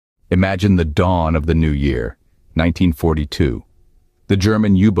Imagine the dawn of the new year, 1942. The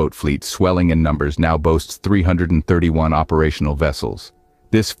German U-boat fleet, swelling in numbers, now boasts 331 operational vessels.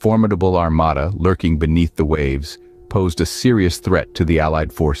 This formidable armada, lurking beneath the waves, posed a serious threat to the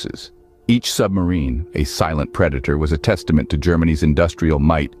Allied forces. Each submarine, a silent predator, was a testament to Germany's industrial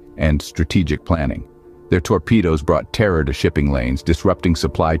might and strategic planning. Their torpedoes brought terror to shipping lanes, disrupting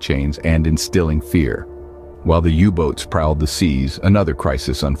supply chains and instilling fear. While the U-boats prowled the seas, another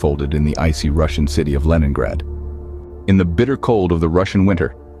crisis unfolded in the icy Russian city of Leningrad. In the bitter cold of the Russian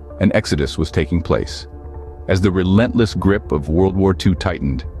winter, an exodus was taking place. As the relentless grip of World War II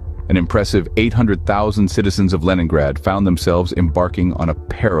tightened, an impressive 800,000 citizens of Leningrad found themselves embarking on a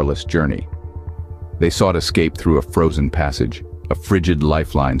perilous journey. They sought escape through a frozen passage, a frigid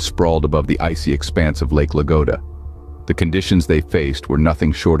lifeline sprawled above the icy expanse of Lake Lagoda. The conditions they faced were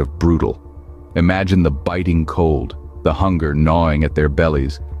nothing short of brutal. Imagine the biting cold, the hunger gnawing at their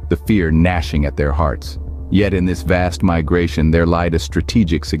bellies, the fear gnashing at their hearts. Yet in this vast migration there lied a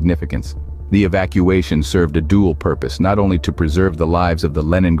strategic significance. The evacuation served a dual purpose, not only to preserve the lives of the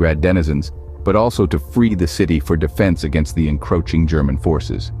Leningrad denizens, but also to free the city for defense against the encroaching German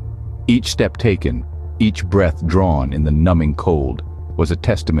forces. Each step taken, each breath drawn in the numbing cold, was a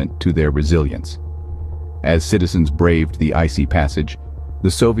testament to their resilience. As citizens braved the icy passage, the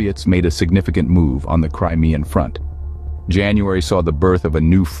Soviets made a significant move on the Crimean front. January saw the birth of a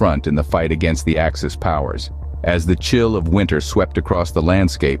new front in the fight against the Axis powers. As the chill of winter swept across the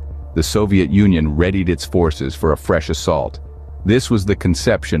landscape, the Soviet Union readied its forces for a fresh assault. This was the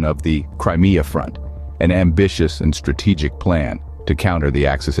conception of the Crimea Front, an ambitious and strategic plan to counter the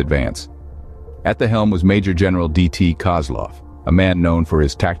Axis advance. At the helm was Major General D.T. Kozlov, a man known for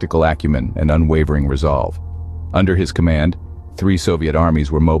his tactical acumen and unwavering resolve. Under his command, 3 Soviet armies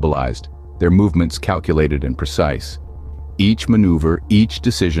were mobilized, their movements calculated and precise. Each maneuver, each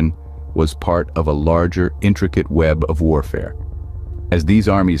decision, was part of a larger, intricate web of warfare. As these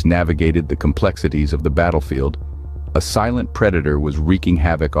armies navigated the complexities of the battlefield, a silent predator was wreaking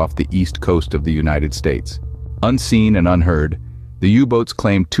havoc off the east coast of the United States. Unseen and unheard, the U-boats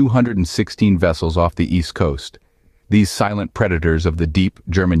claimed 216 vessels off the east coast. These silent predators of the deep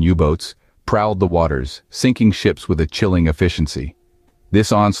German U-boats prowled the waters, sinking ships with a chilling efficiency.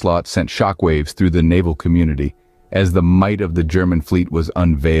 This onslaught sent shockwaves through the naval community as the might of the German fleet was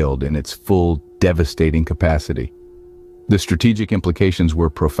unveiled in its full, devastating capacity. The strategic implications were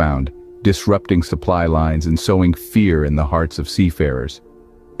profound, disrupting supply lines and sowing fear in the hearts of seafarers.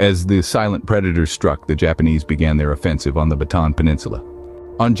 As the silent predators struck, the Japanese began their offensive on the Bataan Peninsula.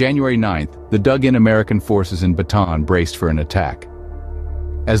 On January 9th, the dug-in American forces in Bataan braced for an attack.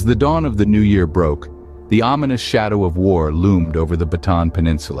 As the dawn of the new year broke, the ominous shadow of war loomed over the Bataan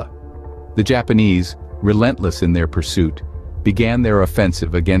Peninsula. The Japanese, relentless in their pursuit, began their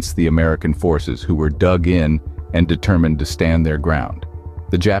offensive against the American forces who were dug in and determined to stand their ground.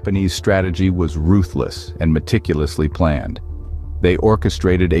 The Japanese strategy was ruthless and meticulously planned. They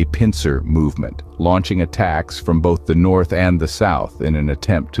orchestrated a pincer movement, launching attacks from both the north and the south in an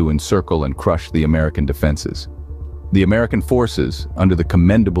attempt to encircle and crush the American defenses. The American forces, under the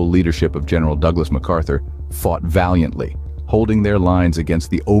commendable leadership of General Douglas MacArthur, fought valiantly, holding their lines against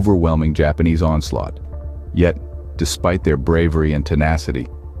the overwhelming Japanese onslaught. Yet, despite their bravery and tenacity,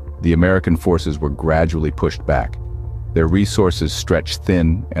 the American forces were gradually pushed back, their resources stretched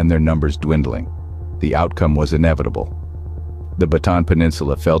thin and their numbers dwindling. The outcome was inevitable. The Bataan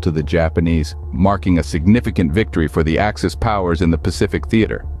Peninsula fell to the Japanese, marking a significant victory for the Axis powers in the Pacific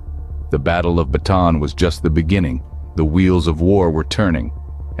theater. The Battle of Bataan was just the beginning. The wheels of war were turning,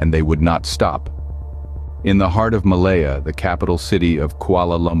 and they would not stop. In the heart of Malaya, the capital city of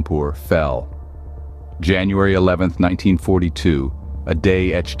Kuala Lumpur fell. January 11, 1942, a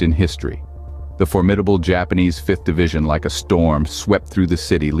day etched in history. The formidable Japanese 5th Division, like a storm, swept through the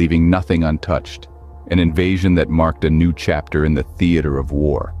city, leaving nothing untouched. An invasion that marked a new chapter in the theater of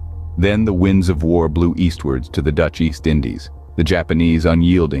war. Then the winds of war blew eastwards to the Dutch East Indies. The Japanese,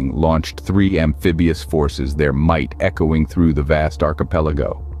 unyielding, launched 3 amphibious forces, their might echoing through the vast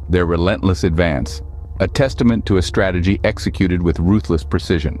archipelago. Their relentless advance, a testament to a strategy executed with ruthless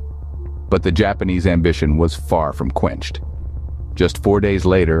precision. But the Japanese ambition was far from quenched. Just 4 days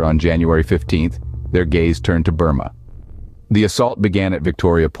later, on January 15th, their gaze turned to Burma. The assault began at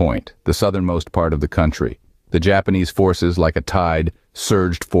Victoria Point, the southernmost part of the country. The Japanese forces, like a tide,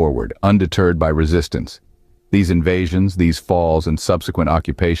 surged forward, undeterred by resistance. These invasions, these falls, and subsequent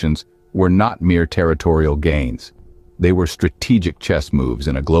occupations were not mere territorial gains. They were strategic chess moves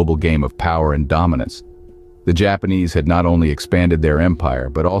in a global game of power and dominance. The Japanese had not only expanded their empire,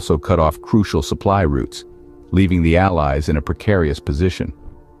 but also cut off crucial supply routes, leaving the Allies in a precarious position.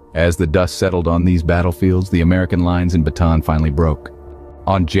 As the dust settled on these battlefields, the American lines in Bataan finally broke.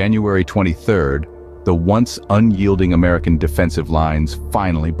 On January 23rd, the once unyielding American defensive lines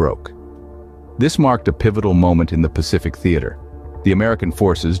finally broke. This marked a pivotal moment in the Pacific theater. The American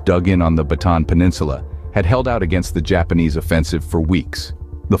forces, dug in on the Bataan Peninsula, had held out against the Japanese offensive for weeks.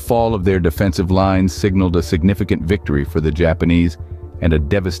 The fall of their defensive lines signaled a significant victory for the Japanese and a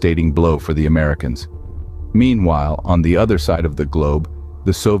devastating blow for the Americans. Meanwhile, on the other side of the globe,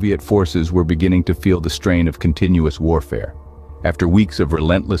 the Soviet forces were beginning to feel the strain of continuous warfare. After weeks of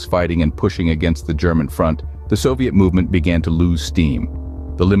relentless fighting and pushing against the German front, the Soviet movement began to lose steam.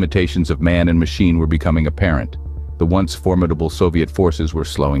 The limitations of man and machine were becoming apparent. The once formidable Soviet forces were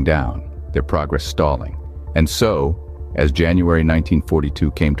slowing down, their progress stalling. And so, as January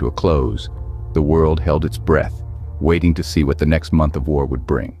 1942 came to a close, the world held its breath, waiting to see what the next month of war would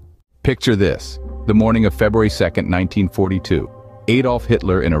bring. Picture this: the morning of February 2, 1942. Adolf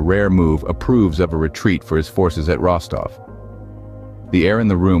Hitler, in a rare move, approves of a retreat for his forces at Rostov. The air in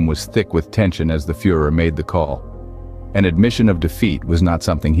the room was thick with tension as the Führer made the call. An admission of defeat was not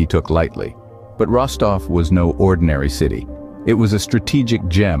something he took lightly. But Rostov was no ordinary city. It was a strategic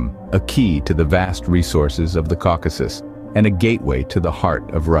gem, a key to the vast resources of the Caucasus, and a gateway to the heart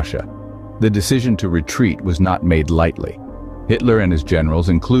of Russia. The decision to retreat was not made lightly. Hitler and his generals,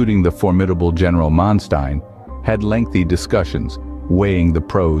 including the formidable General Manstein, had lengthy discussions, weighing the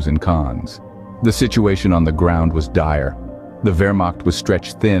pros and cons. The situation on the ground was dire. The Wehrmacht was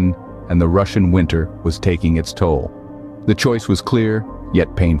stretched thin, and the Russian winter was taking its toll. The choice was clear,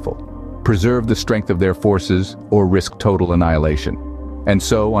 yet painful. Preserve the strength of their forces or risk total annihilation. And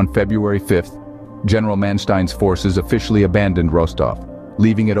so, on February 5th, General Manstein's forces officially abandoned Rostov,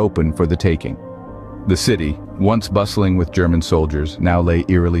 leaving it open for the taking. The city, once bustling with German soldiers, now lay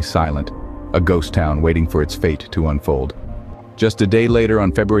eerily silent, a ghost town waiting for its fate to unfold. Just a day later,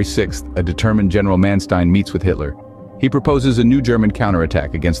 on February 6th, a determined General Manstein meets with Hitler. He proposes a new German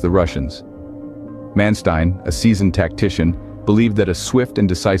counterattack against the Russians. Manstein, a seasoned tactician, believed that a swift and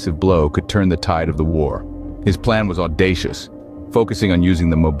decisive blow could turn the tide of the war. His plan was audacious, focusing on using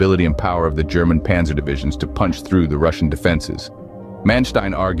the mobility and power of the German panzer divisions to punch through the Russian defenses.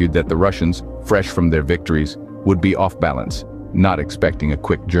 Manstein argued that the Russians, fresh from their victories, would be off balance, not expecting a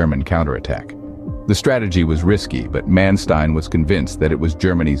quick German counterattack. The strategy was risky, but Manstein was convinced that it was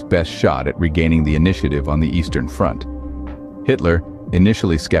Germany's best shot at regaining the initiative on the Eastern Front. Hitler,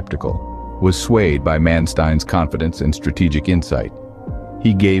 initially skeptical, was swayed by Manstein's confidence and strategic insight.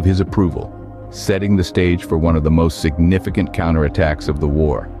 He gave his approval, setting the stage for one of the most significant counterattacks of the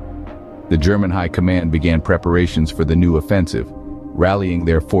war. The German High Command began preparations for the new offensive, rallying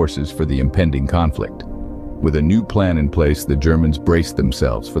their forces for the impending conflict. With a new plan in place, the Germans braced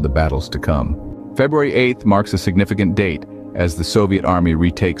themselves for the battles to come. February 8th marks a significant date as the Soviet army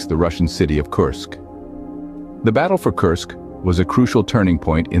retakes the Russian city of Kursk. The battle for Kursk was a crucial turning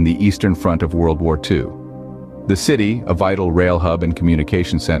point in the Eastern Front of World War II. The city, a vital rail hub and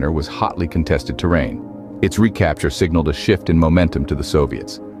communication center, was hotly contested terrain. Its recapture signaled a shift in momentum to the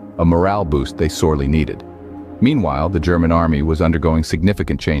Soviets, a morale boost they sorely needed. Meanwhile, the German army was undergoing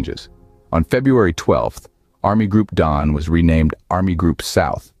significant changes. On February 12th, Army Group Don was renamed Army Group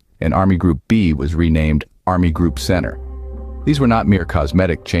South, and Army Group B was renamed Army Group Center. These were not mere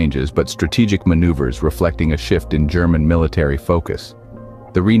cosmetic changes, but strategic maneuvers reflecting a shift in German military focus.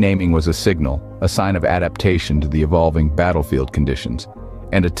 The renaming was a signal, a sign of adaptation to the evolving battlefield conditions,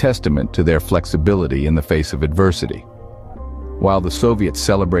 and a testament to their flexibility in the face of adversity. While the Soviets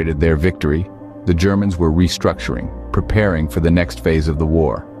celebrated their victory, the Germans were restructuring, preparing for the next phase of the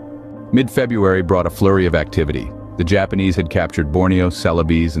war. Mid-February brought a flurry of activity. The Japanese had captured Borneo,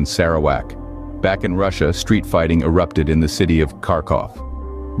 Celebes, and Sarawak. Back in Russia, street fighting erupted in the city of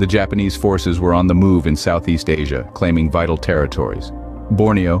Kharkov. The Japanese forces were on the move in Southeast Asia, claiming vital territories.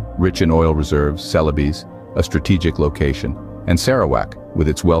 Borneo, rich in oil reserves, Celebes, a strategic location, and Sarawak, with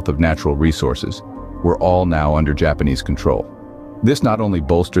its wealth of natural resources, were all now under Japanese control. This not only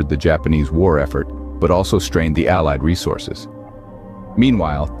bolstered the Japanese war effort, but also strained the Allied resources.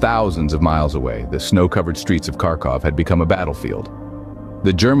 Meanwhile, thousands of miles away, the snow-covered streets of Kharkov had become a battlefield.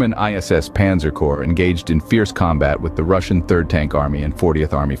 The German ISS Panzer Corps engaged in fierce combat with the Russian 3rd Tank Army and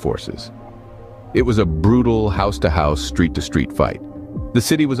 40th Army forces. It was a brutal house-to-house, street-to-street fight. The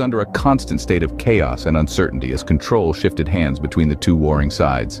city was under a constant state of chaos and uncertainty as control shifted hands between the two warring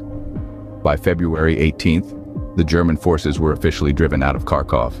sides. By February 18th, the German forces were officially driven out of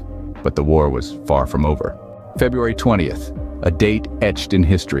Kharkov, but the war was far from over. February 20th, a date etched in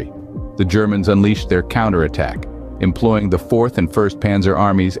history. The Germans unleashed their counterattack, employing the 4th and 1st Panzer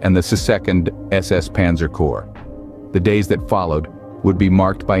Armies and the 2nd SS Panzer Corps. The days that followed, would be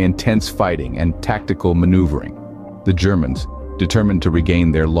marked by intense fighting and tactical maneuvering. The Germans, determined to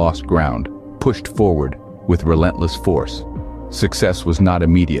regain their lost ground, pushed forward with relentless force. Success was not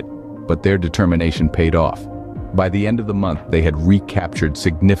immediate, but their determination paid off. By the end of the month, they had recaptured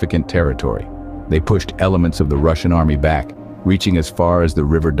significant territory. They pushed elements of the Russian army back, reaching as far as the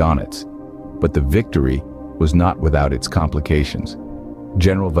River Donets. But the victory was not without its complications.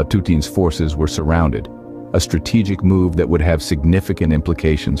 General Vatutin's forces were surrounded, a strategic move that would have significant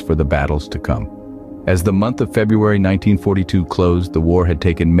implications for the battles to come. As the month of February 1942 closed, the war had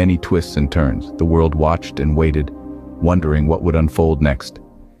taken many twists and turns. The world watched and waited, wondering what would unfold next.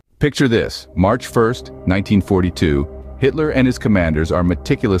 Picture this: March 1st, 1942, Hitler and his commanders are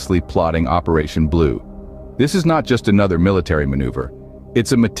meticulously plotting Operation Blue. This is not just another military maneuver.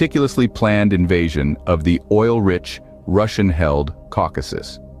 It's a meticulously planned invasion of the oil-rich, Russian-held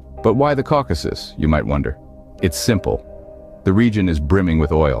Caucasus. But why the Caucasus, you might wonder? It's simple. The region is brimming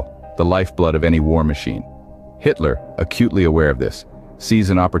with oil, the lifeblood of any war machine. Hitler, acutely aware of this, sees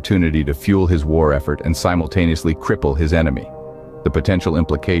an opportunity to fuel his war effort and simultaneously cripple his enemy. The potential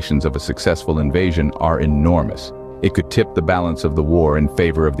implications of a successful invasion are enormous. It could tip the balance of the war in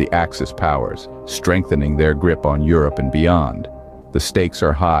favor of the Axis powers, strengthening their grip on Europe and beyond. The stakes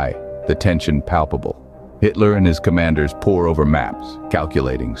are high, the tension palpable. Hitler and his commanders pore over maps,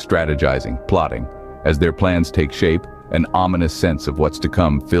 calculating, strategizing, plotting. As their plans take shape, an ominous sense of what's to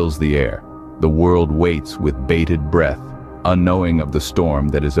come fills the air. The world waits with bated breath, unknowing of the storm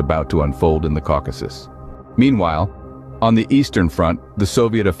that is about to unfold in the Caucasus. Meanwhile, on the Eastern Front, the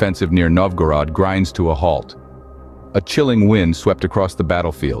Soviet offensive near Novgorod grinds to a halt. A chilling wind swept across the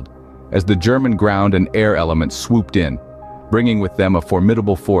battlefield as the German ground and air elements swooped in, bringing with them a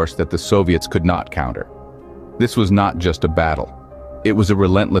formidable force that the Soviets could not counter. This was not just a battle. It was a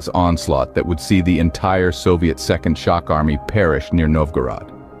relentless onslaught that would see the entire Soviet Second Shock Army perish near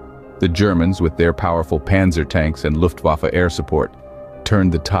Novgorod. The Germans, with their powerful panzer tanks and Luftwaffe air support,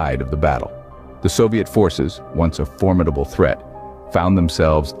 turned the tide of the battle. The Soviet forces, once a formidable threat, found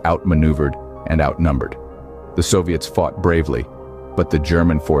themselves outmaneuvered and outnumbered. The Soviets fought bravely, but the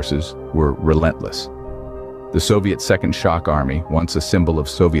German forces were relentless. The Soviet Second Shock Army, once a symbol of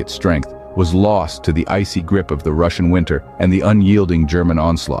Soviet strength, was lost to the icy grip of the Russian winter and the unyielding German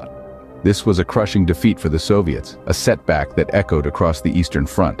onslaught. This was a crushing defeat for the Soviets, a setback that echoed across the Eastern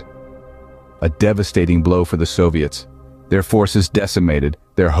Front. A devastating blow for the Soviets, their forces decimated,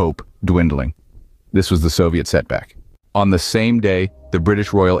 their hope dwindling. This was the Soviet setback. On the same day, the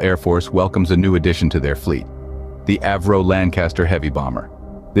British Royal Air Force welcomes a new addition to their fleet, the Avro Lancaster heavy bomber.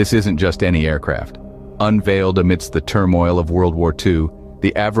 This isn't just any aircraft. Unveiled amidst the turmoil of World War II,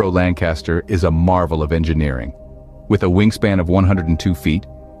 the Avro Lancaster is a marvel of engineering. With a wingspan of 102 feet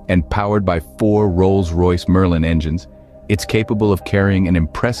and powered by 4 Rolls-Royce Merlin engines, it's capable of carrying an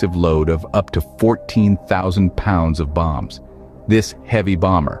impressive load of up to 14,000 pounds of bombs. This heavy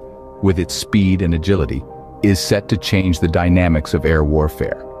bomber, with its speed and agility, is set to change the dynamics of air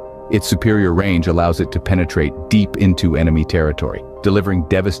warfare. Its superior range allows it to penetrate deep into enemy territory, delivering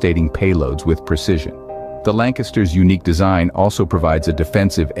devastating payloads with precision. The Lancaster's unique design also provides a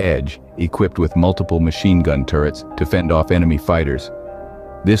defensive edge, equipped with multiple machine gun turrets to fend off enemy fighters.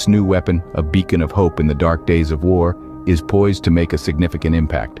 This new weapon, a beacon of hope in the dark days of war, is poised to make a significant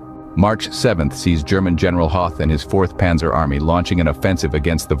impact. March 7th sees German General Hoth and his 4th Panzer Army launching an offensive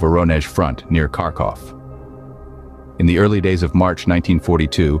against the Voronezh front near Kharkov. In the early days of March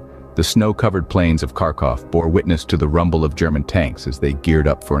 1942, the snow-covered plains of Kharkov bore witness to the rumble of German tanks as they geared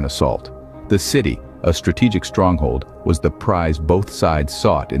up for an assault. The city, a strategic stronghold, was the prize both sides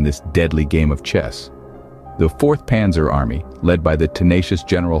sought in this deadly game of chess. The 4th Panzer Army, led by the tenacious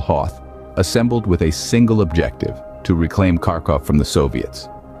General Hoth, assembled with a single objective: to reclaim Kharkov from the Soviets.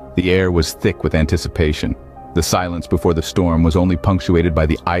 The air was thick with anticipation. The silence before the storm was only punctuated by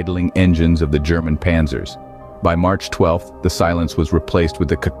the idling engines of the German panzers. By March 12th, the silence was replaced with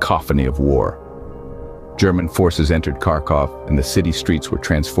the cacophony of war. German forces entered Kharkov, and the city streets were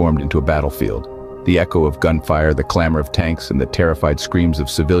transformed into a battlefield. The echo of gunfire, the clamor of tanks, and the terrified screams of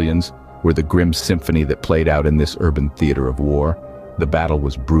civilians were the grim symphony that played out in this urban theater of war. The battle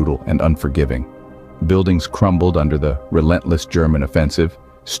was brutal and unforgiving. Buildings crumbled under the relentless German offensive,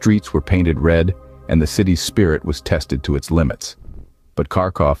 streets were painted red, and the city's spirit was tested to its limits. But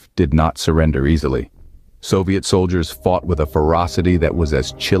Kharkov did not surrender easily. Soviet soldiers fought with a ferocity that was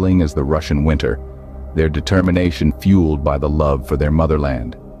as chilling as the Russian winter, their determination fueled by the love for their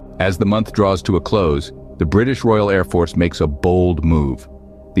motherland. As the month draws to a close, the British Royal Air Force makes a bold move.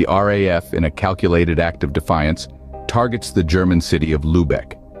 The RAF, in a calculated act of defiance, targets the German city of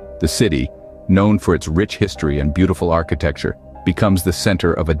Lübeck. The city, known for its rich history and beautiful architecture, becomes the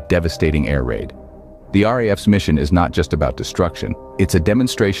center of a devastating air raid. The RAF's mission is not just about destruction, it's a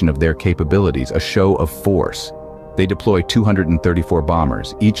demonstration of their capabilities, a show of force. They deploy 234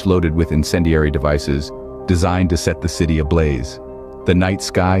 bombers, each loaded with incendiary devices designed to set the city ablaze. The night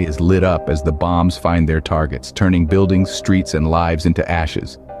sky is lit up as the bombs find their targets, turning buildings, streets, and lives into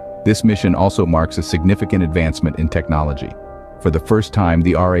ashes. This mission also marks a significant advancement in technology. For the first time,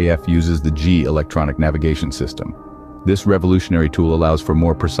 the RAF uses the G electronic navigation system. This revolutionary tool allows for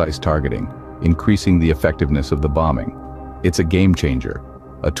more precise targeting, increasing the effectiveness of the bombing. It's a game changer,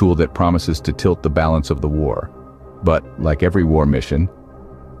 a tool that promises to tilt the balance of the war. But, like every war mission,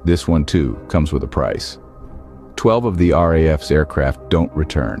 this one too comes with a price. 12 of the RAF's aircraft don't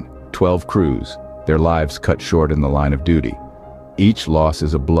return. 12 crews, their lives cut short in the line of duty. Each loss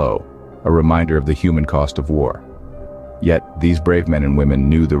is a blow, a reminder of the human cost of war. Yet, these brave men and women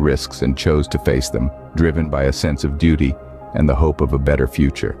knew the risks and chose to face them, driven by a sense of duty and the hope of a better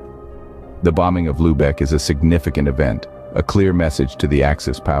future. The bombing of Lübeck is a significant event, a clear message to the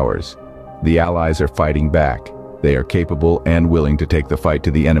Axis powers. The Allies are fighting back. They are capable and willing to take the fight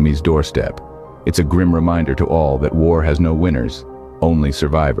to the enemy's doorstep. It's a grim reminder to all that war has no winners, only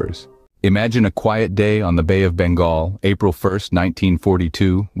survivors. Imagine a quiet day on the Bay of Bengal, April 1,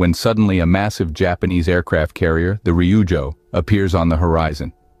 1942, when suddenly a massive Japanese aircraft carrier, the Ryujo, appears on the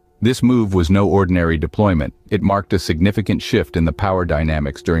horizon. This move was no ordinary deployment. It marked a significant shift in the power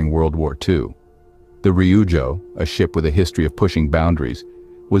dynamics during World War II. The Ryujo, a ship with a history of pushing boundaries,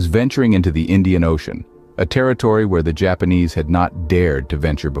 was venturing into the Indian Ocean, a territory where the Japanese had not dared to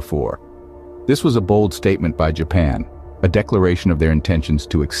venture before. This was a bold statement by Japan, a declaration of their intentions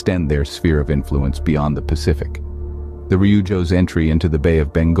to extend their sphere of influence beyond the Pacific. The Ryujo's entry into the Bay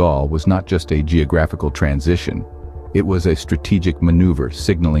of Bengal was not just a geographical transition, it was a strategic maneuver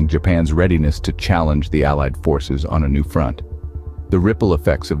signaling Japan's readiness to challenge the Allied forces on a new front. The ripple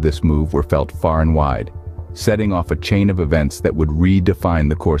effects of this move were felt far and wide, setting off a chain of events that would redefine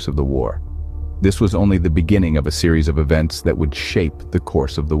the course of the war. This was only the beginning of a series of events that would shape the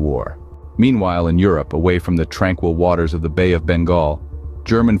course of the war. Meanwhile, in Europe, away from the tranquil waters of the Bay of Bengal,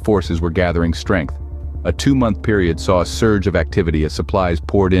 German forces were gathering strength. A 2-month period saw a surge of activity as supplies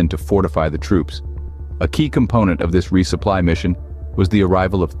poured in to fortify the troops. A key component of this resupply mission was the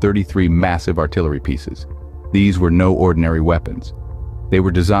arrival of 33 massive artillery pieces. These were no ordinary weapons. They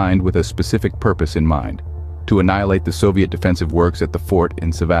were designed with a specific purpose in mind: to annihilate the Soviet defensive works at the fort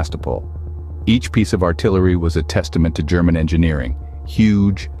in Sevastopol. Each piece of artillery was a testament to German engineering,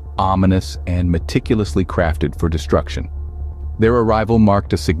 huge, ominous, and meticulously crafted for destruction. Their arrival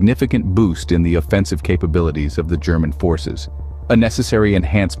marked a significant boost in the offensive capabilities of the German forces, a necessary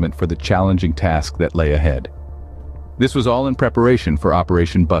enhancement for the challenging task that lay ahead. This was all in preparation for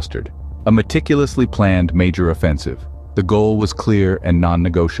Operation Bustard, a meticulously planned major offensive. The goal was clear and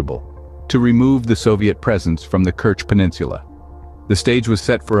non-negotiable: to remove the Soviet presence from the Kerch Peninsula. The stage was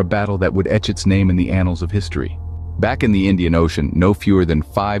set for a battle that would etch its name in the annals of history. Back in the Indian Ocean, no fewer than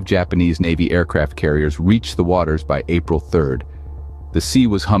 5 Japanese Navy aircraft carriers reached the waters by April 3rd. The sea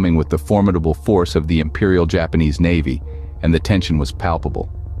was humming with the formidable force of the Imperial Japanese Navy, and the tension was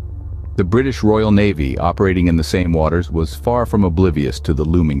palpable. The British Royal Navy, operating in the same waters, was far from oblivious to the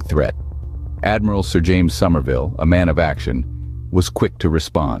looming threat. Admiral Sir James Somerville, a man of action, was quick to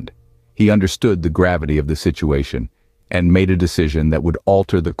respond. He understood the gravity of the situation and made a decision that would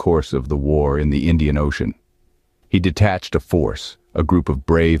alter the course of the war in the Indian Ocean. He detached a force, a group of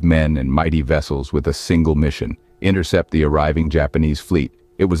brave men and mighty vessels with a single mission: intercept the arriving Japanese fleet.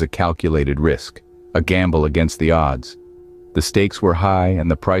 It was a calculated risk, a gamble against the odds. The stakes were high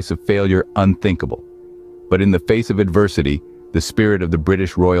and the price of failure unthinkable. But in the face of adversity, the spirit of the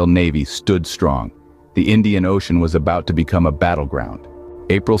British Royal Navy stood strong. The Indian Ocean was about to become a battleground.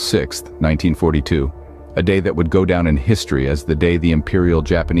 April 6, 1942, a day that would go down in history as the day the Imperial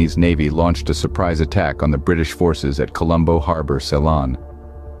Japanese Navy launched a surprise attack on the British forces at Colombo Harbor, Ceylon.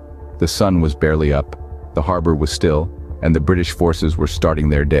 The sun was barely up, the harbor was still, and the British forces were starting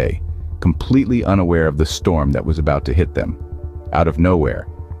their day, completely unaware of the storm that was about to hit them. Out of nowhere,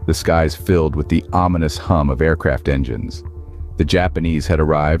 the skies filled with the ominous hum of aircraft engines. The Japanese had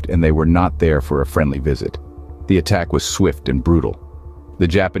arrived, and they were not there for a friendly visit. The attack was swift and brutal. The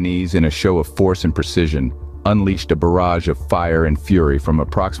Japanese, in a show of force and precision, unleashed a barrage of fire and fury from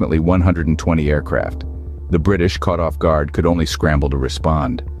approximately 120 aircraft. The British, caught off guard, could only scramble to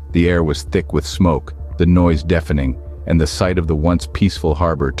respond. The air was thick with smoke, the noise deafening, and the sight of the once peaceful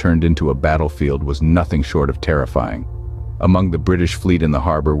harbor turned into a battlefield was nothing short of terrifying. Among the British fleet in the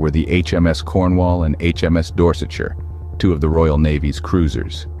harbor were the HMS Cornwall and HMS Dorsetshire, 2 of the Royal Navy's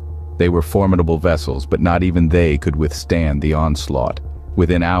cruisers. They were formidable vessels, but not even they could withstand the onslaught.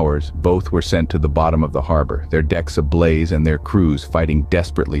 Within hours, both were sent to the bottom of the harbor, their decks ablaze and their crews fighting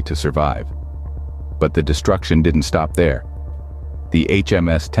desperately to survive. But the destruction didn't stop there. The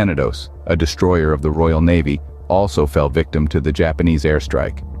HMS Tenedos, a destroyer of the Royal Navy, also fell victim to the Japanese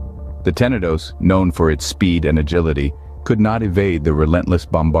airstrike. The Tenedos, known for its speed and agility, could not evade the relentless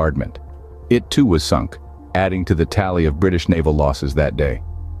bombardment. It too was sunk, adding to the tally of British naval losses that day.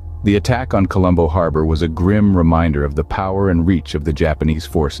 The attack on Colombo Harbor was a grim reminder of the power and reach of the Japanese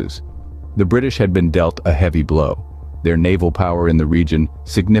forces. The British had been dealt a heavy blow, their naval power in the region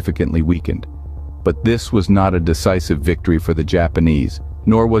significantly weakened. But this was not a decisive victory for the Japanese,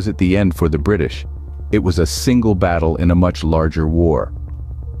 nor was it the end for the British. It was a single battle in a much larger war.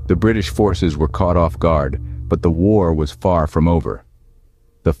 The British forces were caught off guard, but the war was far from over.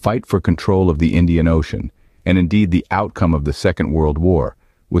 The fight for control of the Indian Ocean, and indeed the outcome of the Second World War,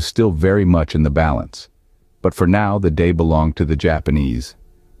 was still very much in the balance. But for now, the day belonged to the Japanese.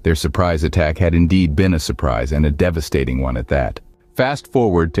 Their surprise attack had indeed been a surprise, and a devastating one at that. Fast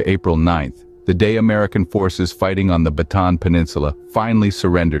forward to April 9th, the day American forces fighting on the Bataan Peninsula finally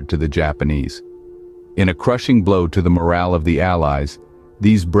surrendered to the Japanese. In a crushing blow to the morale of the Allies,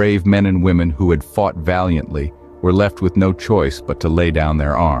 these brave men and women who had fought valiantly were left with no choice but to lay down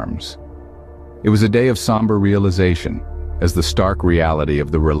their arms. It was a day of somber realization, as the stark reality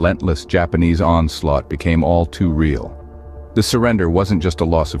of the relentless Japanese onslaught became all too real. The surrender wasn't just a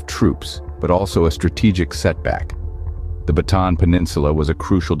loss of troops, but also a strategic setback. The Bataan Peninsula was a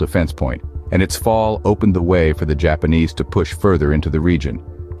crucial defense point, and its fall opened the way for the Japanese to push further into the region.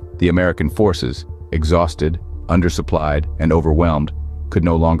 The American forces, exhausted, undersupplied, and overwhelmed, could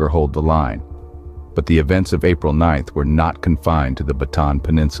no longer hold the line. But the events of April 9th were not confined to the Bataan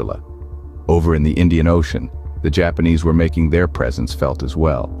Peninsula. Over in the Indian Ocean, the Japanese were making their presence felt as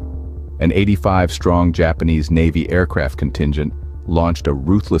well. An 85-strong Japanese Navy aircraft contingent launched a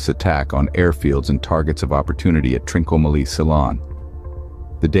ruthless attack on airfields and targets of opportunity at Trincomalee, Ceylon.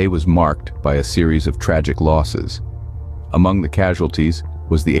 The day was marked by a series of tragic losses. Among the casualties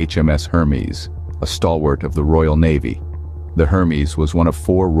was the HMS Hermes, a stalwart of the Royal Navy. The Hermes was one of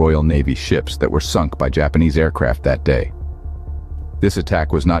 4 Royal Navy ships that were sunk by Japanese aircraft that day. This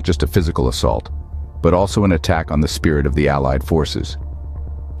attack was not just a physical assault, but also an attack on the spirit of the Allied forces.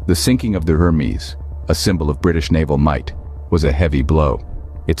 The sinking of the Hermes, a symbol of British naval might, was a heavy blow.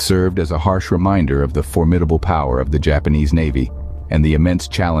 It served as a harsh reminder of the formidable power of the Japanese Navy and the immense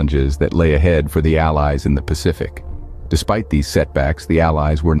challenges that lay ahead for the Allies in the Pacific. Despite these setbacks, the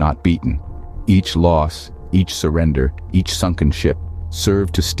Allies were not beaten. Each loss, each surrender, each sunken ship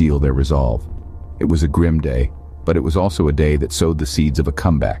served to steel their resolve. It was a grim day, but it was also a day that sowed the seeds of a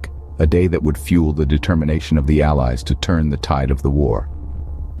comeback, a day that would fuel the determination of the Allies to turn the tide of the war.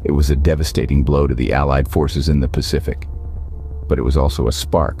 It was a devastating blow to the Allied forces in the Pacific. But it was also a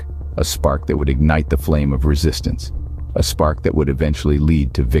spark that would ignite the flame of resistance, a spark that would eventually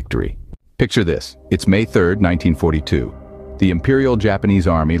lead to victory. Picture this, it's May 3rd, 1942. The Imperial Japanese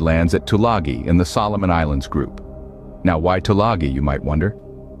Army lands at Tulagi in the Solomon Islands group. Now why Tulagi, you might wonder?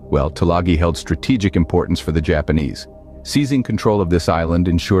 Well, Tulagi held strategic importance for the Japanese. Seizing control of this island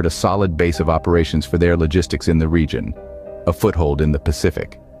ensured a solid base of operations for their logistics in the region, a foothold in the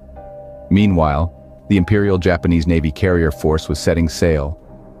Pacific. Meanwhile, the Imperial Japanese Navy carrier force was setting sail,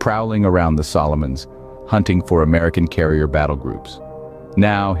 prowling around the Solomons, hunting for American carrier battle groups.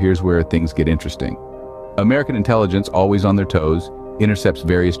 Now, here's where things get interesting. American intelligence, always on their toes, intercepts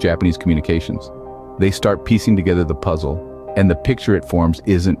various Japanese communications. They start piecing together the puzzle, and the picture it forms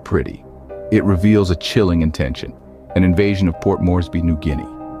isn't pretty. It reveals a chilling intention, an invasion of Port Moresby, New Guinea.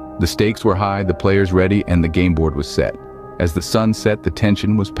 The stakes were high, the players ready, and the game board was set. As the sun set, the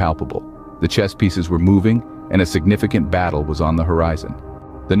tension was palpable. The chess pieces were moving, and a significant battle was on the horizon.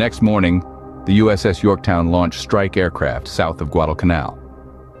 The next morning, the USS Yorktown launched strike aircraft south of Guadalcanal.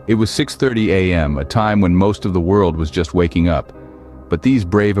 It was 6:30 a.m., a time when most of the world was just waking up. But these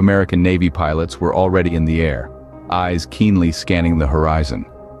brave American Navy pilots were already in the air, eyes keenly scanning the horizon.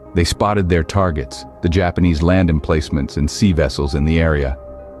 They spotted their targets, the Japanese land emplacements and sea vessels in the area.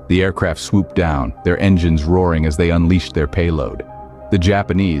 The aircraft swooped down, their engines roaring as they unleashed their payload. The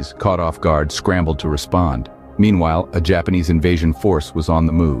Japanese, caught off guard, scrambled to respond. Meanwhile, a Japanese invasion force was on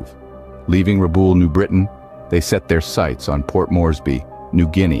the move. Leaving Rabaul, New Britain, they set their sights on Port Moresby, New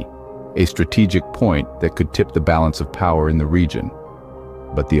Guinea, a strategic point that could tip the balance of power in the region.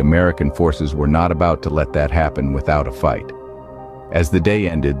 But the American forces were not about to let that happen without a fight. As the day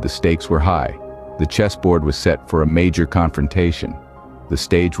ended, the stakes were high. The chessboard was set for a major confrontation. The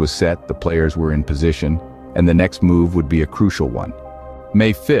stage was set, the players were in position, and the next move would be a crucial one.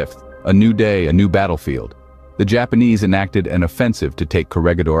 May 5th, A new day, a new battlefield. The Japanese enacted an offensive to take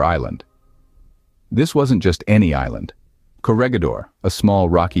Corregidor Island. This wasn't just any island. Corregidor, a small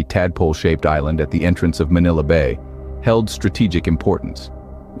rocky tadpole-shaped island at the entrance of Manila Bay, held strategic importance.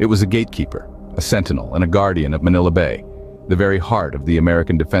 It was a gatekeeper, a sentinel, and a guardian of Manila Bay, the very heart of the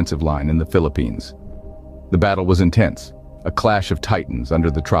American defensive line in the Philippines. The battle was intense, a clash of titans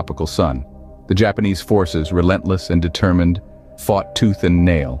under the tropical sun. The Japanese forces, relentless and determined, fought tooth and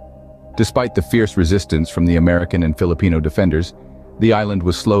nail. Despite the fierce resistance from the American and Filipino defenders, the island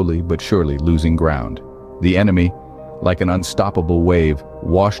was slowly but surely losing ground. The enemy, like an unstoppable wave,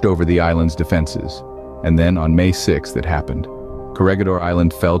 washed over the island's defenses. And then, on May 6th, it happened. Corregidor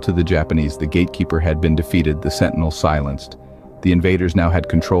Island fell to the Japanese. The gatekeeper had been defeated, the sentinel silenced. The invaders now had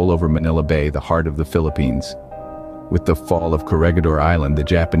control over Manila Bay, the heart of the Philippines. With the fall of Corregidor Island, the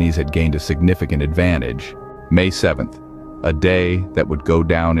Japanese had gained a significant advantage. May 7th, a day that would go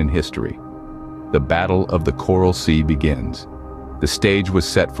down in history. The Battle of the Coral Sea begins. The stage was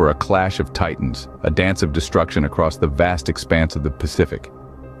set for a clash of titans, a dance of destruction across the vast expanse of the Pacific.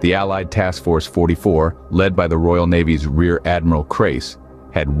 The Allied Task Force 44, led by the Royal Navy's Rear Admiral Crace,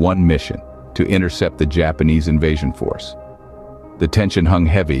 had one mission: to intercept the Japanese invasion force. The tension hung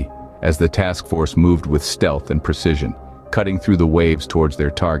heavy as the task force moved with stealth and precision, cutting through the waves towards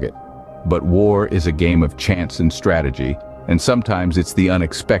their target. But war is a game of chance and strategy, and sometimes it's the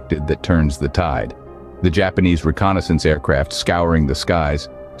unexpected that turns the tide. The Japanese reconnaissance aircraft scouring the skies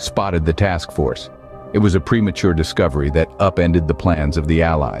spotted the task force. It was a premature discovery that upended the plans of the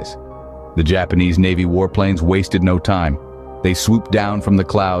Allies. The Japanese Navy warplanes wasted no time. They swooped down from the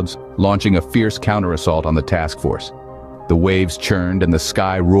clouds, launching a fierce counter-assault on the task force. The waves churned and the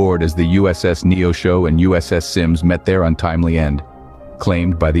sky roared as the USS Neosho and USS Sims met their untimely end,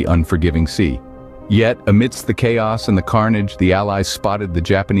 claimed by the unforgiving sea. Yet, amidst the chaos and the carnage, the Allies spotted the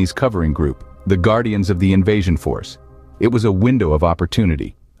Japanese covering group, the guardians of the invasion force. It was a window of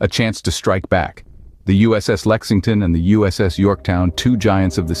opportunity, a chance to strike back. The USS Lexington and the USS Yorktown, two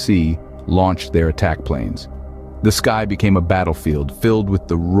giants of the sea, launched their attack planes. The sky became a battlefield filled with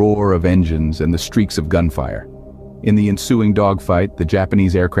the roar of engines and the streaks of gunfire. In the ensuing dogfight, the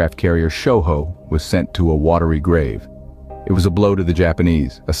Japanese aircraft carrier Shoho was sent to a watery grave. It was a blow to the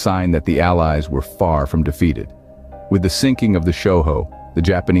Japanese, a sign that the Allies were far from defeated. With the sinking of the Shoho, the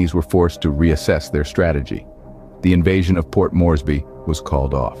Japanese were forced to reassess their strategy. The invasion of Port Moresby was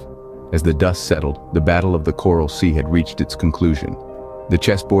called off. As the dust settled, the Battle of the Coral Sea had reached its conclusion. The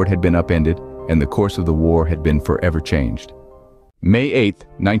chessboard had been upended, and the course of the war had been forever changed. May 8,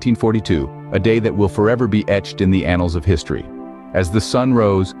 1942, a day that will forever be etched in the annals of history. As the sun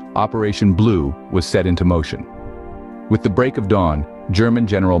rose, Operation Blue was set into motion. With the break of dawn, German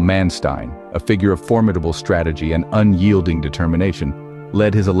General Manstein, a figure of formidable strategy and unyielding determination,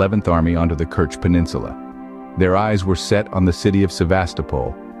 led his 11th Army onto the Kerch Peninsula. Their eyes were set on the city of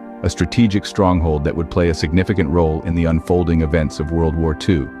Sevastopol, a strategic stronghold that would play a significant role in the unfolding events of World War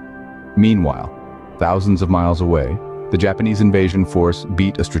II. Meanwhile, thousands of miles away, the Japanese invasion force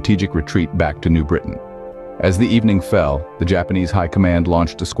beat a strategic retreat back to New Britain. As the evening fell, the Japanese High Command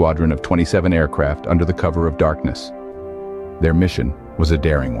launched a squadron of 27 aircraft under the cover of darkness. Their mission was a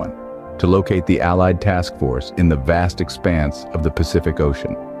daring one: to locate the Allied task force in the vast expanse of the Pacific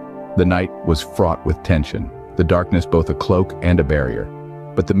Ocean. The night was fraught with tension, the darkness both a cloak and a barrier.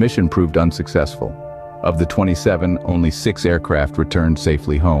 But the mission proved unsuccessful. Of the 27, only 6 aircraft returned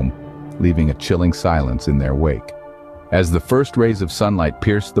safely home, leaving a chilling silence in their wake. As the first rays of sunlight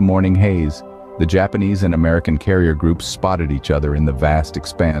pierced the morning haze, the Japanese and American carrier groups spotted each other in the vast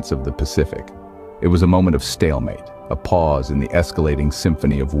expanse of the Pacific. It was a moment of stalemate, a pause in the escalating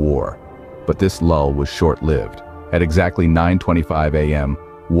symphony of war. But this lull was short-lived. At exactly 9:25 a.m.,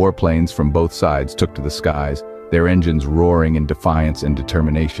 warplanes from both sides took to the skies, their engines roaring in defiance and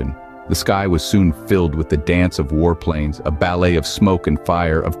determination. The sky was soon filled with the dance of warplanes, a ballet of smoke and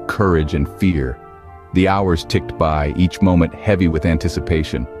fire, of courage and fear. The hours ticked by, each moment heavy with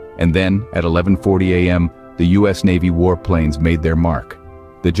anticipation. And then, at 11:40 a.m., the U.S. Navy warplanes made their mark.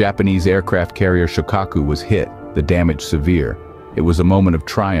 The Japanese aircraft carrier Shokaku was hit, the damage severe. It was a moment of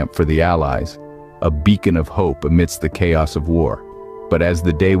triumph for the Allies, a beacon of hope amidst the chaos of war. But as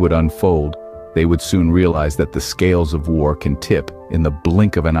the day would unfold, they would soon realize that the scales of war can tip in the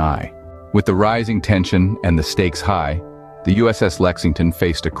blink of an eye. With the rising tension and the stakes high, the USS Lexington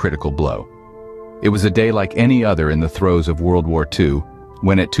faced a critical blow. It was a day like any other in the throes of World War II,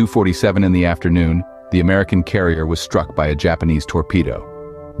 when at 2:47 in the afternoon, the American carrier was struck by a Japanese torpedo.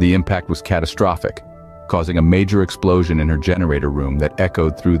 The impact was catastrophic, causing a major explosion in her generator room that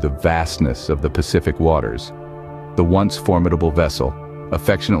echoed through the vastness of the Pacific waters. The once formidable vessel,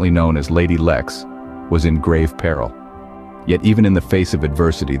 affectionately known as Lady Lex, was in grave peril. Yet even in the face of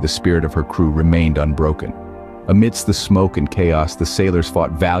adversity, the spirit of her crew remained unbroken. Amidst the smoke and chaos, the sailors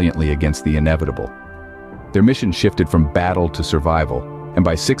fought valiantly against the inevitable. Their mission shifted from battle to survival, and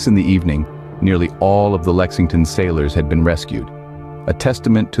by 6 in the evening, nearly all of the Lexington sailors had been rescued, a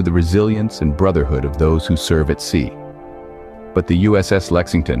testament to the resilience and brotherhood of those who serve at sea. But the USS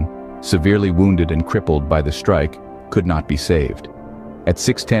Lexington, severely wounded and crippled by the strike, could not be saved. At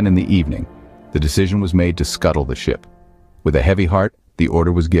 6:10 in the evening, the decision was made to scuttle the ship. With a heavy heart, the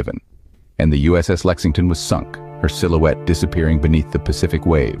order was given, and the USS Lexington was sunk, her silhouette disappearing beneath the Pacific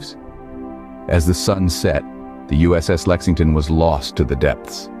waves. As the sun set, the USS Lexington was lost to the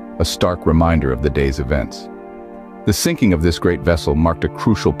depths, a stark reminder of the day's events. The sinking of this great vessel marked a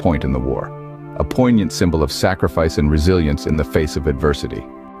crucial point in the war, a poignant symbol of sacrifice and resilience in the face of adversity.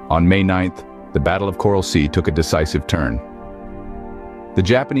 On May 9th, the Battle of Coral Sea took a decisive turn. The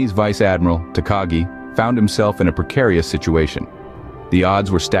Japanese Vice Admiral, Takagi, found himself in a precarious situation. The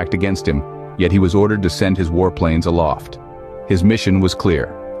odds were stacked against him, yet he was ordered to send his warplanes aloft. His mission was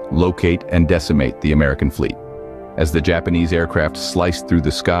clear: locate and decimate the American fleet. As the Japanese aircraft sliced through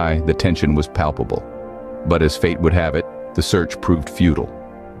the sky, the tension was palpable. But as fate would have it, the search proved futile.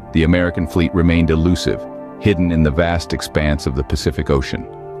 The American fleet remained elusive, hidden in the vast expanse of the Pacific Ocean.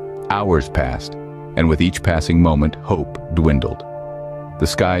 Hours passed, and with each passing moment, hope dwindled. The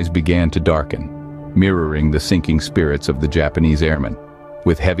skies began to darken, mirroring the sinking spirits of the Japanese airmen.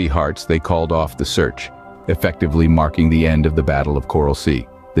 With heavy hearts, they called off the search, effectively marking the end of the Battle of Coral Sea.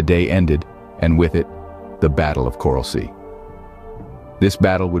 The day ended, and with it, the Battle of Coral Sea. This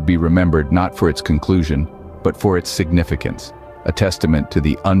battle would be remembered not for its conclusion, but for its significance, a testament to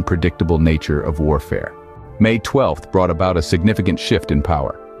the unpredictable nature of warfare. May 12th brought about a significant shift in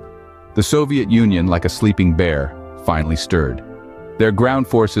power. The Soviet Union, like a sleeping bear, finally stirred. Their ground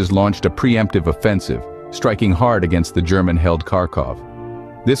forces launched a preemptive offensive, striking hard against the German-held Kharkov.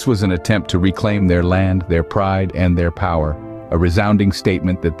 This was an attempt to reclaim their land, their pride, and their power, a resounding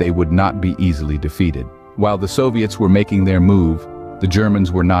statement that they would not be easily defeated. While the Soviets were making their move, the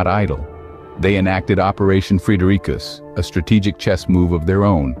Germans were not idle. They enacted Operation Friederichus, a strategic chess move of their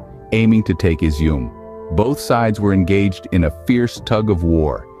own, aiming to take Izium. Both sides were engaged in a fierce tug of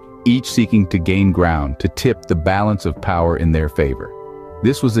war, each seeking to gain ground, to tip the balance of power in their favor.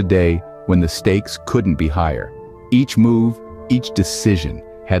 This was a day when the stakes couldn't be higher. Each move, each decision,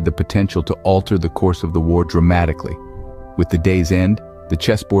 had the potential to alter the course of the war dramatically. With the day's end, the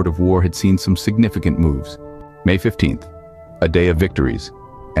chessboard of war had seen some significant moves. May 15th, a day of victories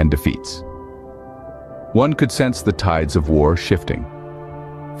and defeats. One could sense the tides of war shifting.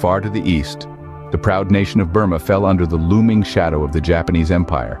 Far to the east, the proud nation of Burma fell under the looming shadow of the Japanese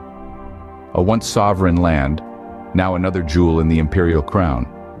Empire. A once sovereign land, now another jewel in the imperial crown,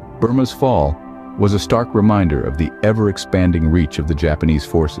 Burma's fall was a stark reminder of the ever-expanding reach of the Japanese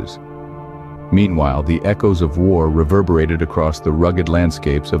forces. Meanwhile, the echoes of war reverberated across the rugged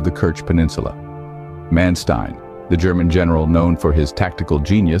landscapes of the Kerch Peninsula. Manstein, the German general known for his tactical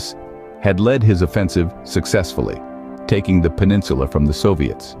genius, had led his offensive successfully, taking the peninsula from the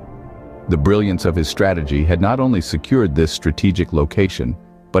Soviets. The brilliance of his strategy had not only secured this strategic location,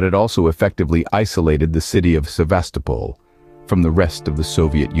 but it also effectively isolated the city of Sevastopol from the rest of the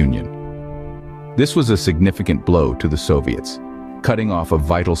Soviet Union. This was a significant blow to the Soviets, cutting off a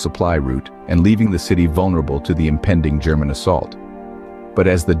vital supply route and leaving the city vulnerable to the impending German assault. But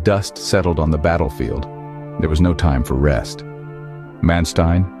as the dust settled on the battlefield, there was no time for rest.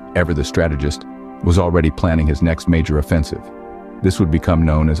 Manstein, ever the strategist, was already planning his next major offensive. This would become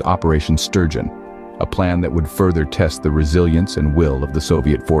known as Operation Sturgeon, a plan that would further test the resilience and will of the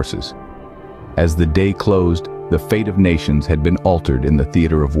Soviet forces. As the day closed, the fate of nations had been altered in the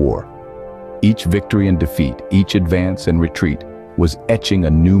theater of war. Each victory and defeat, each advance and retreat, was etching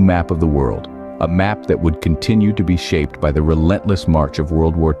a new map of the world, a map that would continue to be shaped by the relentless march of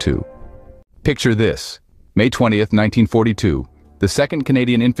World War II. Picture this: May 20th, 1942, the 2nd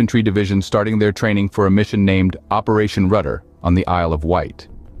Canadian Infantry Division starting their training for a mission named Operation Rudder on the Isle of Wight.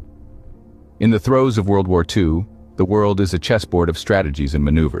 In the throes of World War II, the world is a chessboard of strategies and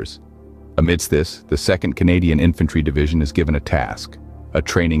maneuvers. Amidst this, the 2nd Canadian Infantry Division is given a task, a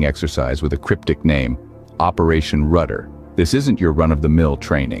training exercise with a cryptic name, Operation Rudder. This isn't your run-of-the-mill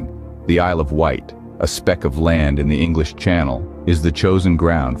training. The Isle of Wight, a speck of land in the English Channel, is the chosen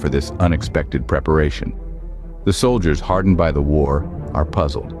ground for this unexpected preparation. The soldiers, hardened by the war, are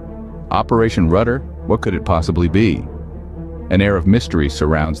puzzled. Operation Rudder? What could it possibly be? An air of mystery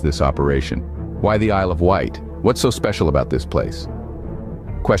surrounds this operation. Why the Isle of Wight? What's so special about this place?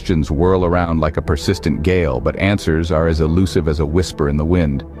 Questions whirl around like a persistent gale, but answers are as elusive as a whisper in the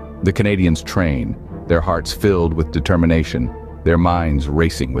wind. The Canadians train, their hearts filled with determination, their minds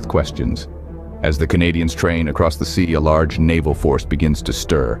racing with questions. As the Canadians train across the sea, a large naval force begins to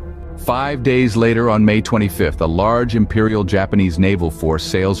stir. 5 days later, on May 25th, a large Imperial Japanese naval force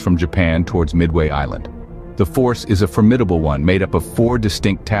sails from Japan towards Midway Island. The force is a formidable one made up of 4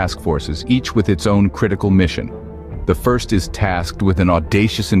 distinct task forces, each with its own critical mission. The first is tasked with an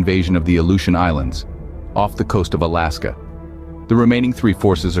audacious invasion of the Aleutian Islands, off the coast of Alaska. The remaining 3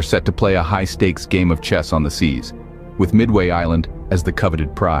 forces are set to play a high-stakes game of chess on the seas, with Midway Island as the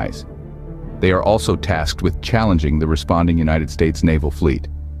coveted prize. They are also tasked with challenging the responding United States naval fleet,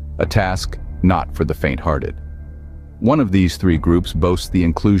 a task not for the faint-hearted. One of these 3 groups boasts the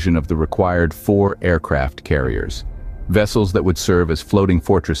inclusion of the required 4 aircraft carriers, vessels that would serve as floating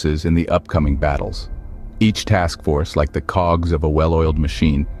fortresses in the upcoming battles. Each task force, like the cogs of a well-oiled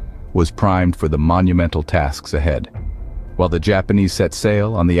machine, was primed for the monumental tasks ahead. While the Japanese set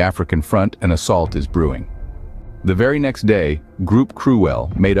sail on the African front, an assault is brewing. The very next day, Group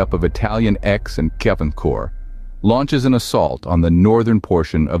Cruel, made up of Italian X and Kevin Corps, launches an assault on the northern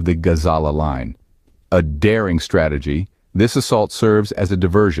portion of the Gazala Line. A daring strategy, this assault serves as a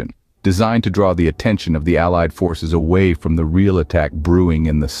diversion, designed to draw the attention of the Allied forces away from the real attack brewing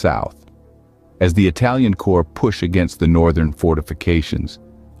in the south. As the Italian Corps push against the northern fortifications,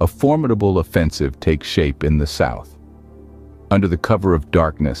 a formidable offensive takes shape in the south. Under the cover of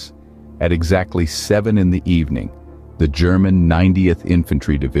darkness, at exactly 7 in the evening, the German 90th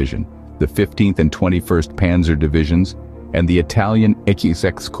Infantry Division, the 15th and 21st Panzer Divisions, and the Italian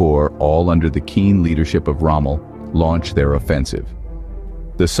XX Corps, all under the keen leadership of Rommel, launch their offensive.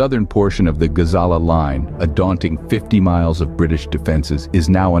 The southern portion of the Gazala Line, a daunting 50 miles of British defenses, is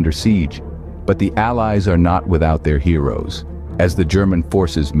now under siege, but the Allies are not without their heroes. As the German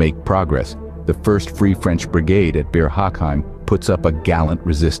forces make progress, the 1st Free French Brigade at Bir Hakeim puts up a gallant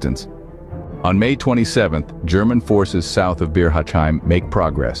resistance. On May 27th, German forces south of Bir Hakeim make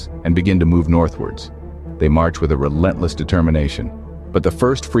progress and begin to move northwards. They march with a relentless determination. But the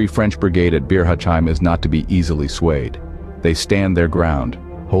 1st Free French Brigade at Bir Hakeim is not to be easily swayed. They stand their ground,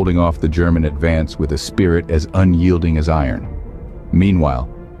 holding off the German advance with a spirit as unyielding as iron. Meanwhile,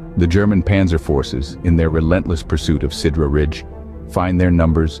 the German panzer forces, in their relentless pursuit of Sidra Ridge, find their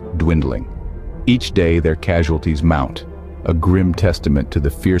numbers dwindling. Each day their casualties mount, a grim testament to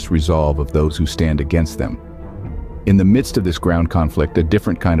the fierce resolve of those who stand against them. In the midst of this ground conflict, a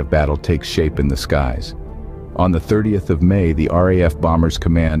different kind of battle takes shape in the skies. On the 30th of May, the RAF Bombers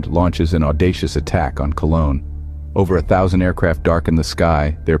Command launches an audacious attack on Cologne. Over 1,000 aircraft darken the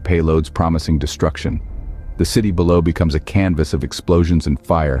sky, their payloads promising destruction. The city below becomes a canvas of explosions and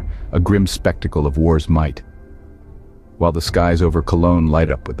fire, a grim spectacle of war's might. While the skies over Cologne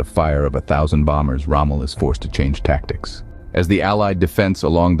light up with the fire of 1,000 bombers, Rommel is forced to change tactics. As the Allied defense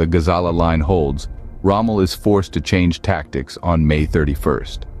along the Gazala Line holds, Rommel is forced to change tactics on May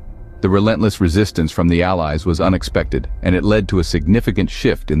 31st. The relentless resistance from the Allies was unexpected, and it led to a significant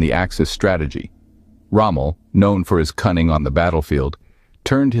shift in the Axis strategy. Rommel, known for his cunning on the battlefield,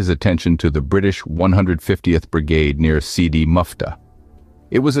 turned his attention to the British 150th Brigade near Sidi Mufta.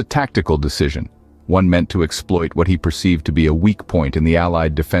 It was a tactical decision, one meant to exploit what he perceived to be a weak point in the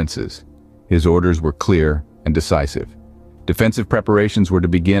Allied defenses. His orders were clear and decisive. Defensive preparations were to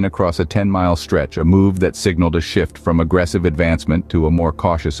begin across a 10-mile stretch, a move that signaled a shift from aggressive advancement to a more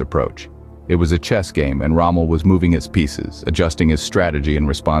cautious approach. It was a chess game, and Rommel was moving its pieces, adjusting his strategy in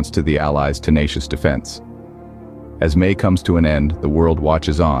response to the Allies' tenacious defense. As May comes to an end, the world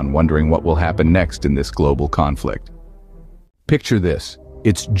watches on, wondering what will happen next in this global conflict. Picture this.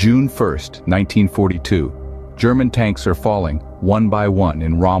 It's June 1st, 1942. German tanks are falling, one by one,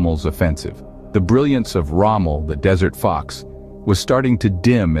 in Rommel's offensive. The brilliance of Rommel, the Desert Fox, was starting to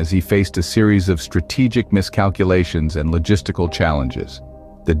dim as he faced a series of strategic miscalculations and logistical challenges.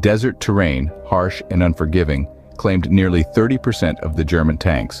 The desert terrain, harsh and unforgiving, claimed nearly 30% of the German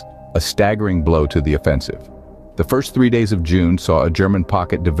tanks, a staggering blow to the offensive. The first 3 days of June saw a German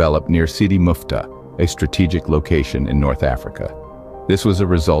pocket develop near Sidi Mufta, a strategic location in North Africa. This was a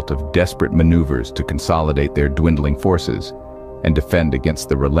result of desperate maneuvers to consolidate their dwindling forces and defend against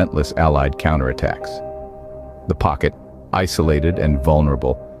the relentless Allied counterattacks. The pocket, isolated and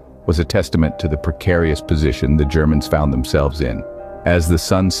vulnerable, was a testament to the precarious position the Germans found themselves in. As the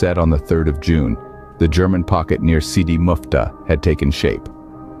sun set on the 3rd of June, the German pocket near Sidi Mufta had taken shape.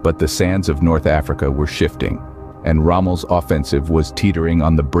 But the sands of North Africa were shifting, and Rommel's offensive was teetering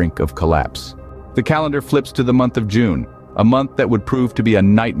on the brink of collapse. The calendar flips to the month of June, a month that would prove to be a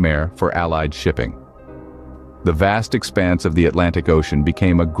nightmare for Allied shipping. The vast expanse of the Atlantic Ocean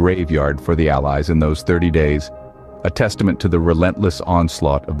became a graveyard for the Allies in those 30 days, a testament to the relentless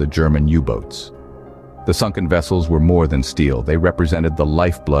onslaught of the German U-boats. The sunken vessels were more than steel, they represented the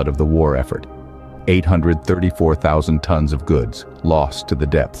lifeblood of the war effort. 834,000 tons of goods, lost to the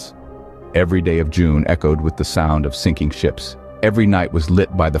depths. Every day of June echoed with the sound of sinking ships. Every night was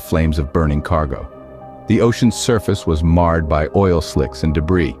lit by the flames of burning cargo. The ocean's surface was marred by oil slicks and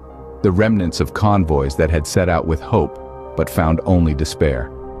debris, the remnants of convoys that had set out with hope, but found only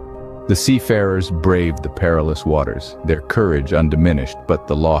despair. The seafarers braved the perilous waters, their courage undiminished, but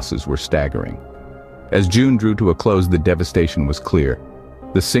the losses were staggering. As June drew to a close, the devastation was clear.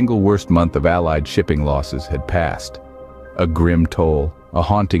 The single worst month of Allied shipping losses had passed. A grim toll, a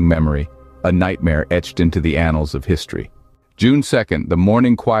haunting memory, a nightmare etched into the annals of history. June 2nd, the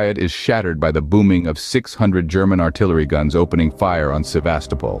morning quiet is shattered by the booming of 600 German artillery guns opening fire on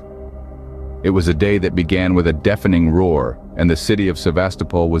Sevastopol. It was a day that began with a deafening roar, and the city of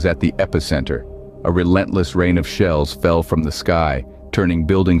Sevastopol was at the epicenter. A relentless rain of shells fell from the sky, turning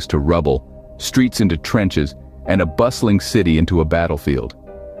buildings to rubble, streets into trenches, and a bustling city into a battlefield.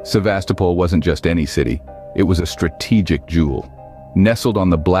 Sevastopol wasn't just any city, it was a strategic jewel. Nestled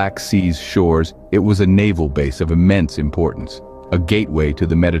on the Black Sea's shores, it was a naval base of immense importance, a gateway to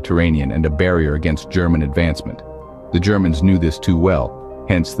the Mediterranean and a barrier against German advancement. The Germans knew this too well,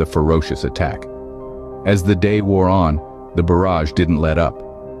 hence the ferocious attack. As the day wore on, the barrage didn't let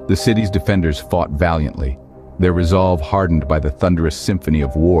up. The city's defenders fought valiantly, their resolve hardened by the thunderous symphony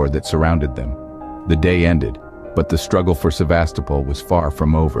of war that surrounded them. The day ended, but the struggle for Sevastopol was far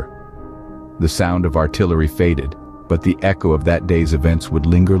from over. The sound of artillery faded, but the echo of that day's events would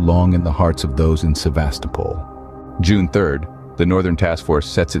linger long in the hearts of those in Sevastopol. June 3rd, the Northern Task Force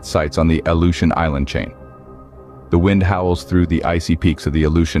sets its sights on the Aleutian Island chain. The wind howls through the icy peaks of the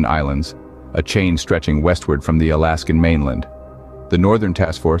Aleutian Islands, a chain stretching westward from the Alaskan mainland. The Northern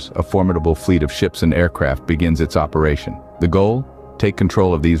Task Force, a formidable fleet of ships and aircraft, begins its operation. The goal? Take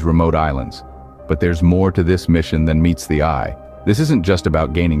control of these remote islands. But there's more to this mission than meets the eye. This isn't just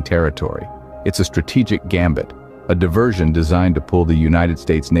about gaining territory. It's a strategic gambit, a diversion designed to pull the United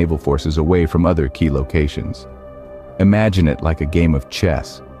States naval forces away from other key locations. Imagine it like a game of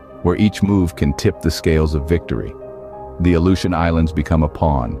chess, where each move can tip the scales of victory. The Aleutian Islands become a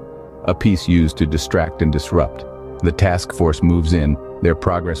pawn, a piece used to distract and disrupt. The task force moves in, their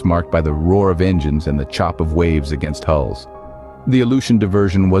progress marked by the roar of engines and the chop of waves against hulls. The Aleutian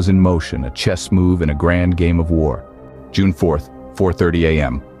diversion was in motion, a chess move in a grand game of war. June 4th, 4:30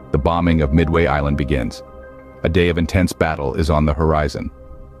 a.m., the bombing of Midway Island begins. A day of intense battle is on the horizon.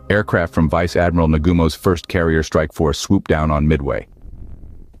 Aircraft from Vice Admiral Nagumo's 1st Carrier Strike Force swoop down on Midway.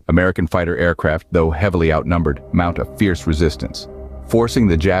 American fighter aircraft, though heavily outnumbered, mount a fierce resistance, forcing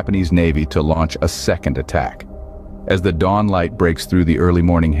the Japanese Navy to launch a second attack. As the dawn light breaks through the early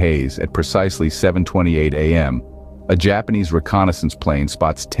morning haze at precisely 7:28 a.m., a Japanese reconnaissance plane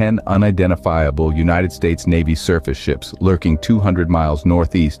spots 10 unidentifiable United States Navy surface ships lurking 200 miles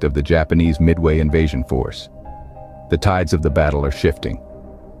northeast of the Japanese Midway invasion force. The tides of the battle are shifting.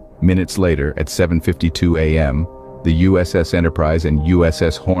 Minutes later, at 7:52 a.m., the USS Enterprise and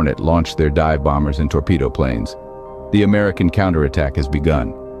USS Hornet launch their dive bombers and torpedo planes. The American counterattack has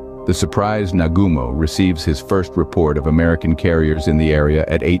begun. The surprised Nagumo receives his first report of American carriers in the area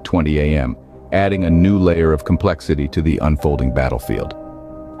at 8:20 a.m., adding a new layer of complexity to the unfolding battlefield.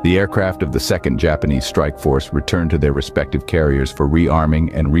 The aircraft of the 2nd Japanese Strike Force return to their respective carriers for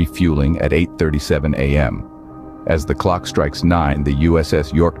rearming and refueling at 8:37 a.m. As the clock strikes 9, the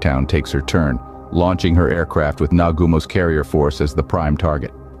USS Yorktown takes her turn, launching her aircraft with Nagumo's carrier force as the prime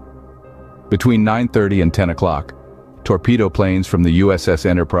target. Between 9:30 and 10 o'clock, torpedo planes from the USS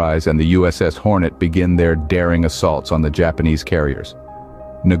Enterprise and the USS Hornet begin their daring assaults on the Japanese carriers.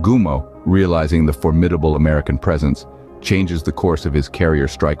 Nagumo, realizing the formidable American presence, changes the course of his carrier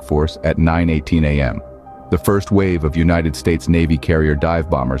strike force at 9:18 a.m. The first wave of United States Navy carrier dive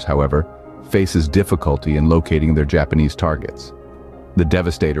bombers, however, faces difficulty in locating their Japanese targets. The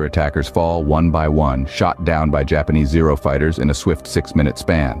Devastator attackers fall one by one, shot down by Japanese Zero fighters in a swift 6-minute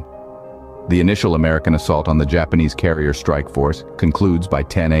span. The initial American assault on the Japanese carrier strike force concludes by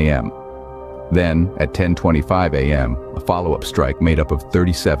 10 a.m. Then, at 10:25 a.m., a follow-up strike made up of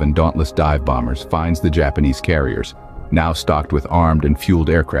 37 Dauntless dive bombers finds the Japanese carriers, now stocked with armed and fueled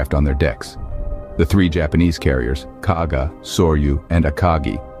aircraft on their decks. The 3 Japanese carriers, Kaga, Soryu, and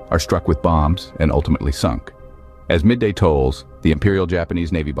Akagi, are struck with bombs and ultimately sunk. As midday tolls, the Imperial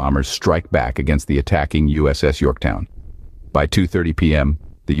Japanese Navy bombers strike back against the attacking USS Yorktown. By 2:30 p.m.,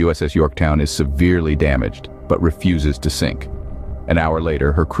 the USS Yorktown is severely damaged, but refuses to sink. An hour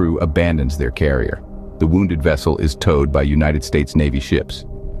later, her crew abandons their carrier. The wounded vessel is towed by United States Navy ships.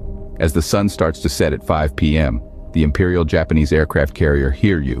 As the sun starts to set at 5 p.m., the Imperial Japanese aircraft carrier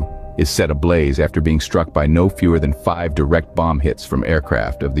Hiryu is set ablaze after being struck by no fewer than 5 direct bomb hits from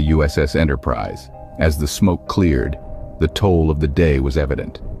aircraft of the USS Enterprise. As the smoke cleared, the toll of the day was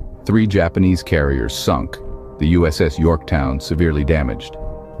evident. 3 Japanese carriers sunk, the USS Yorktown severely damaged.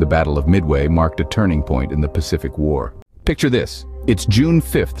 The Battle of Midway marked a turning point in the Pacific War. Picture this. It's June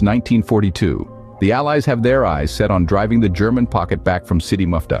 5th, 1942. The Allies have their eyes set on driving the German pocket back from Sidi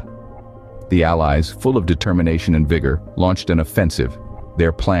Mufti. The Allies, full of determination and vigor, launched an offensive.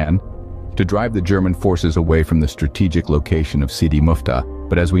 Their plan? To drive the German forces away from the strategic location of Sidi Mufti,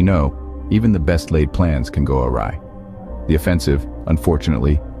 but as we know, even the best-laid plans can go awry. The offensive,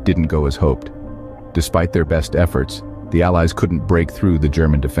 unfortunately, didn't go as hoped. Despite their best efforts, the Allies couldn't break through the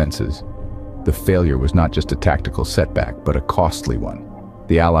German defenses. The failure was not just a tactical setback, but a costly one.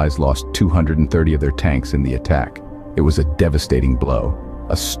 The Allies lost 230 of their tanks in the attack. It was a devastating blow,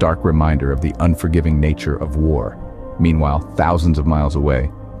 a stark reminder of the unforgiving nature of war. Meanwhile, thousands of miles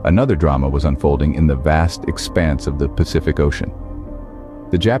away, another drama was unfolding in the vast expanse of the Pacific Ocean.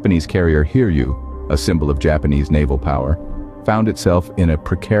 The Japanese carrier Hiryu, a symbol of Japanese naval power, found itself in a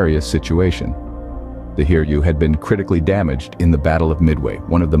precarious situation. The Hiryu had been critically damaged in the Battle of Midway,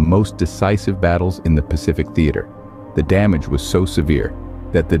 one of the most decisive battles in the Pacific theater. The damage was so severe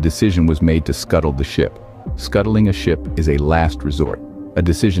that the decision was made to scuttle the ship. Scuttling a ship is a last resort, a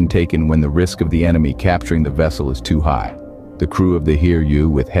decision taken when the risk of the enemy capturing the vessel is too high. The crew of the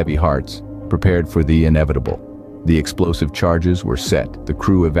Hiryu, with heavy hearts, prepared for the inevitable. The explosive charges were set, the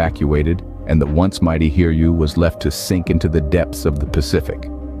crew evacuated, and the once mighty Hiryu was left to sink into the depths of the Pacific.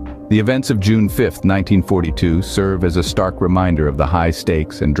 The events of June 5, 1942 serve as a stark reminder of the high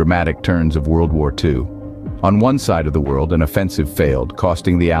stakes and dramatic turns of World War II. On one side of the world, an offensive failed,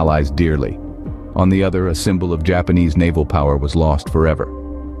 costing the Allies dearly. On the other, a symbol of Japanese naval power was lost forever.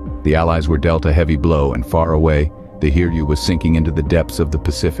 The Allies were dealt a heavy blow, and far away, the Hiryu was sinking into the depths of the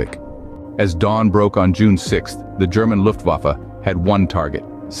Pacific. As dawn broke on June 6th, the German Luftwaffe had one target: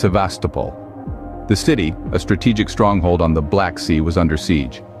 Sevastopol. The city, a strategic stronghold on the Black Sea, was under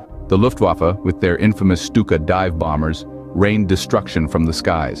siege. The Luftwaffe, with their infamous Stuka dive bombers, rained destruction from the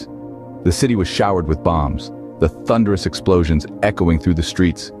skies. The city was showered with bombs, the thunderous explosions echoing through the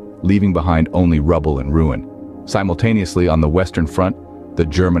streets, leaving behind only rubble and ruin. Simultaneously, on the Western Front, the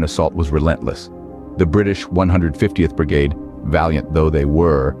German assault was relentless. The British 150th Brigade, valiant though they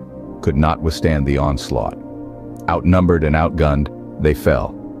were, could not withstand the onslaught. Outnumbered and outgunned, they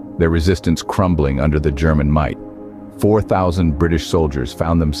fell, their resistance crumbling under the German might. 4,000 British soldiers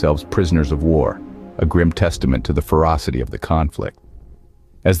found themselves prisoners of war, a grim testament to the ferocity of the conflict.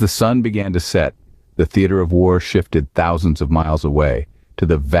 As the sun began to set, the theater of war shifted thousands of miles away to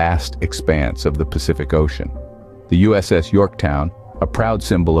the vast expanse of the Pacific Ocean. The USS Yorktown, a proud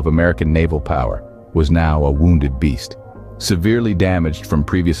symbol of American naval power, was now a wounded beast. Severely damaged from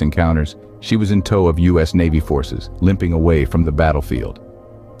previous encounters, she was in tow of U.S. Navy forces, limping away from the battlefield.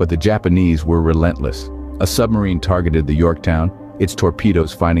 But the Japanese were relentless. A submarine targeted the Yorktown, its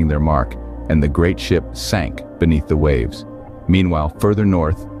torpedoes finding their mark, and the great ship sank beneath the waves. Meanwhile, further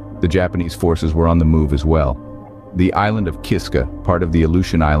north, the Japanese forces were on the move as well. The island of Kiska, part of the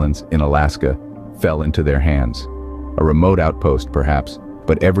Aleutian Islands in Alaska, fell into their hands. A remote outpost, perhaps,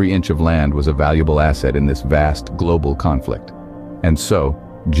 but every inch of land was a valuable asset in this vast global conflict. And so,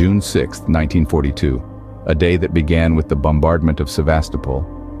 June 6, 1942, a day that began with the bombardment of Sevastopol,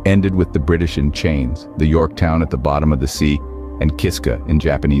 ended with the British in chains, the Yorktown at the bottom of the sea, and Kiska in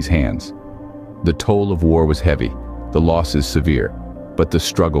Japanese hands. The toll of war was heavy, the losses severe, but the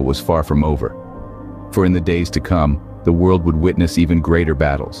struggle was far from over. For in the days to come, the world would witness even greater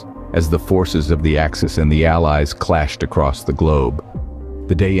battles, as the forces of the Axis and the Allies clashed across the globe.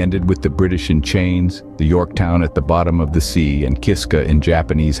 The day ended with the British in chains, the Yorktown at the bottom of the sea, and Kiska in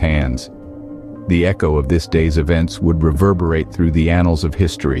Japanese hands. The echo of this day's events would reverberate through the annals of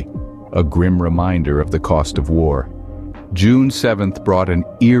history, a grim reminder of the cost of war. June 7th brought an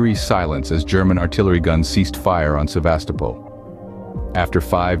eerie silence as German artillery guns ceased fire on Sevastopol. After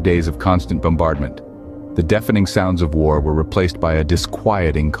 5 days of constant bombardment, the deafening sounds of war were replaced by a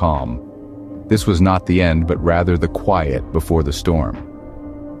disquieting calm. This was not the end, but rather the quiet before the storm.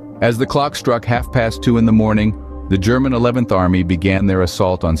 As the clock struck 2:30 in the morning, the German 11th Army began their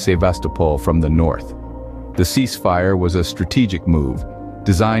assault on Sevastopol from the north. The ceasefire was a strategic move,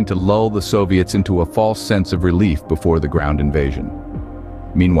 designed to lull the Soviets into a false sense of relief before the ground invasion.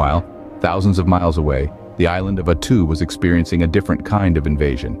 Meanwhile, thousands of miles away, the island of Attu was experiencing a different kind of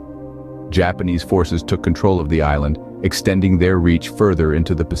invasion. Japanese forces took control of the island, extending their reach further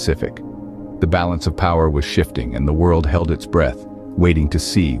into the Pacific. The balance of power was shifting and the world held its breath, waiting to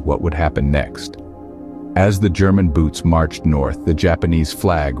see what would happen next. As the German boots marched north, the Japanese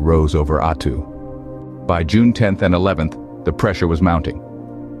flag rose over Attu. By June 10th and 11th, the pressure was mounting.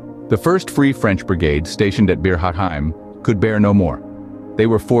 The 1st Free French Brigade, stationed at Bir Hakeim, could bear no more. They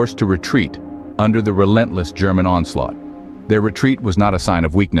were forced to retreat under the relentless German onslaught. Their retreat was not a sign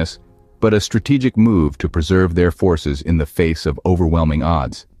of weakness, but a strategic move to preserve their forces in the face of overwhelming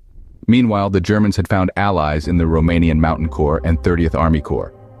odds. Meanwhile, the Germans had found allies in the Romanian Mountain Corps and 30th Army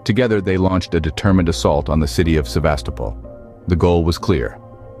Corps. Together, they launched a determined assault on the city of Sevastopol. The goal was clear: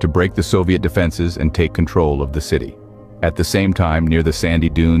 to break the Soviet defenses and take control of the city. At the same time, near the sandy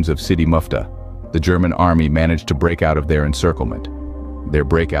dunes of Sidi Mufta, the German army managed to break out of their encirclement. Their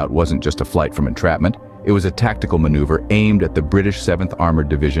breakout wasn't just a flight from entrapment, it was a tactical maneuver aimed at the British 7th Armored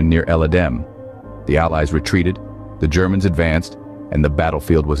Division near El Adem. The Allies retreated, the Germans advanced, and the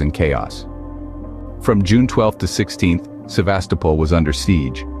battlefield was in chaos. From June 12th to 16th, Sevastopol was under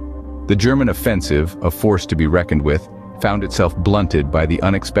siege. The German offensive, a force to be reckoned with, found itself blunted by the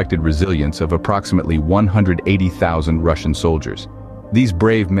unexpected resilience of approximately 180,000 Russian soldiers. These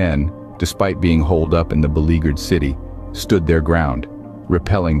brave men, despite being holed up in the beleaguered city, stood their ground,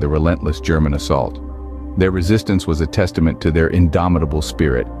 repelling the relentless German assault. Their resistance was a testament to their indomitable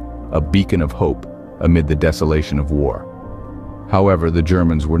spirit, a beacon of hope amid the desolation of war. However, the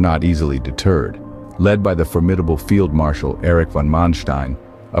Germans were not easily deterred. Led by the formidable Field Marshal Erich von Manstein,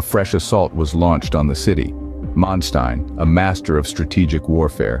 a fresh assault was launched on the city. Manstein, a master of strategic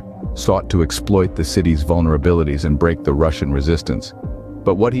warfare, sought to exploit the city's vulnerabilities and break the Russian resistance.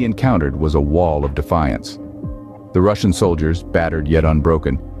 But what he encountered was a wall of defiance. The Russian soldiers, battered yet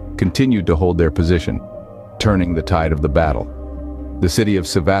unbroken, continued to hold their position, turning the tide of the battle. The city of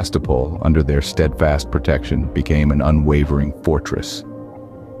Sevastopol, under their steadfast protection, became an unwavering fortress.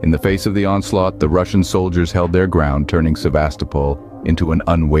 In the face of the onslaught, the Russian soldiers held their ground, turning Sevastopol into an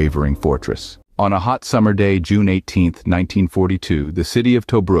unwavering fortress. On a hot summer day, June 18, 1942, the city of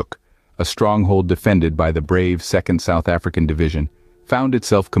Tobruk, a stronghold defended by the brave 2nd South African Division, found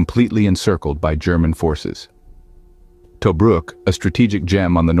itself completely encircled by German forces. Tobruk, a strategic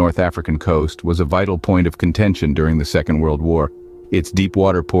gem on the North African coast, was a vital point of contention during the Second World War. Its deep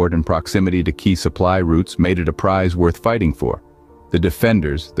water port and proximity to key supply routes made it a prize worth fighting for. The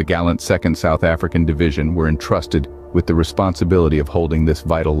defenders, the gallant 2nd South African Division, were entrusted with the responsibility of holding this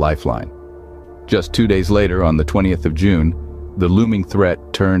vital lifeline. Just 2 days later, on the 20th of June, the looming threat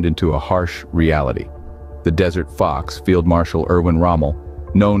turned into a harsh reality. The Desert Fox, Field Marshal Erwin Rommel,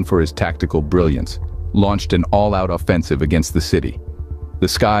 known for his tactical brilliance, launched an all-out offensive against the city. The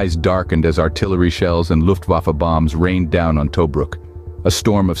skies darkened as artillery shells and Luftwaffe bombs rained down on Tobruk, a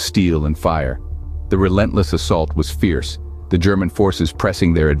storm of steel and fire. The relentless assault was fierce, the German forces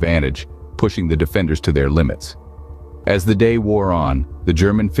pressing their advantage, pushing the defenders to their limits. As the day wore on, the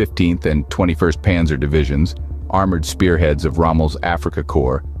German 15th and 21st Panzer Divisions, armored spearheads of Rommel's Afrika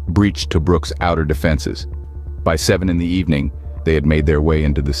Korps, breached Tobruk's outer defenses. By 7 in the evening, they had made their way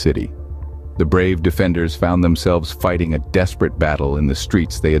into the city. The brave defenders found themselves fighting a desperate battle in the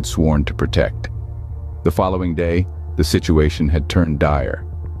streets they had sworn to protect. The following day, the situation had turned dire.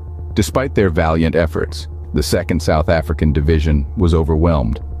 Despite their valiant efforts, the 2nd South African Division was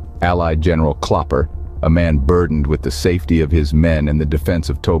overwhelmed. Allied General Klopper, a man burdened with the safety of his men and the defense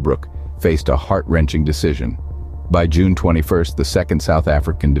of Tobruk, faced a heart-wrenching decision. By June 21st, the 2nd South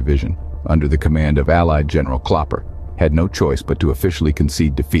African Division, under the command of Allied General Klopper, had no choice but to officially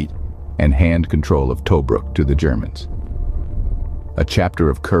concede defeat and hand control of Tobruk to the Germans. A chapter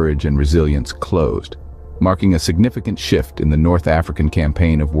of courage and resilience closed, marking a significant shift in the North African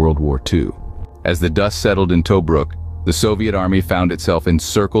campaign of World War II. As the dust settled in Tobruk, the Soviet army found itself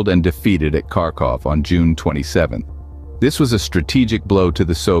encircled and defeated at Kharkov on June 27th. This was a strategic blow to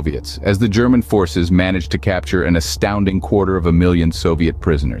the Soviets, as the German forces managed to capture an astounding 250,000 Soviet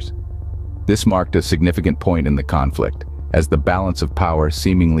prisoners. This marked a significant point in the conflict, as the balance of power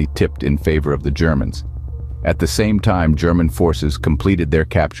seemingly tipped in favor of the Germans. At the same time, German forces completed their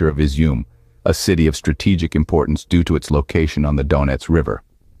capture of Izum, a city of strategic importance due to its location on the Donets River.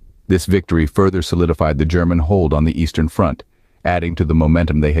 This victory further solidified the German hold on the Eastern Front, adding to the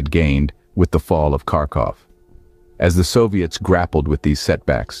momentum they had gained with the fall of Kharkov. As the Soviets grappled with these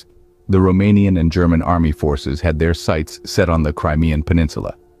setbacks, the Romanian and German army forces had their sights set on the Crimean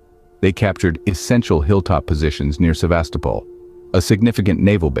Peninsula. They captured essential hilltop positions near Sevastopol, a significant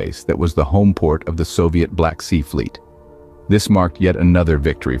naval base that was the home port of the Soviet Black Sea Fleet. This marked yet another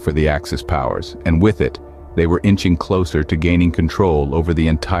victory for the Axis powers, and with it, they were inching closer to gaining control over the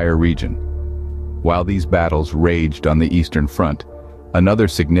entire region. While these battles raged on the Eastern Front, Another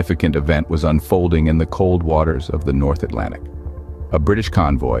significant event was unfolding in the cold waters of the North Atlantic. A British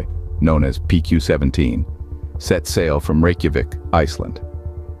convoy, known as PQ-17, set sail from Reykjavik, Iceland.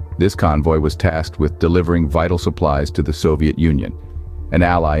 This convoy was tasked with delivering vital supplies to the Soviet Union, an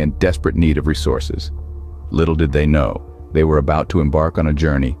ally in desperate need of resources. Little did they know, they were about to embark on a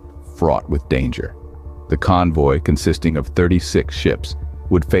journey fraught with danger. The convoy, consisting of 36 ships,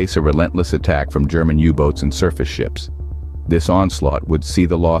 would face a relentless attack from German U-boats and surface ships. This onslaught would see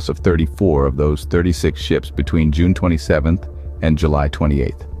the loss of 34 of those 36 ships between June 27th and July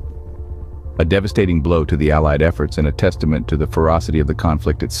 28th. A devastating blow to the Allied efforts and a testament to the ferocity of the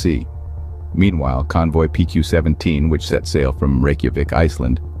conflict at sea. Meanwhile, convoy PQ-17, which set sail from Reykjavik,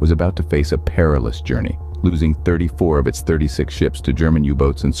 Iceland, was about to face a perilous journey, losing 34 of its 36 ships to German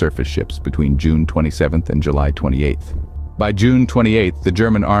U-boats and surface ships between June 27th and July 28th. By June 28th, the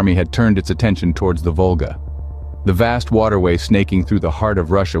German army had turned its attention towards the Volga. The vast waterway snaking through the heart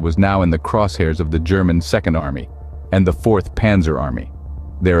of Russia was now in the crosshairs of the German Second Army and the 4th Panzer Army.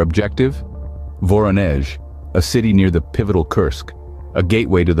 Their objective? Voronezh, a city near the pivotal Kursk, a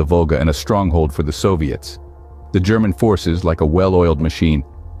gateway to the Volga and a stronghold for the Soviets. The German forces, like a well-oiled machine,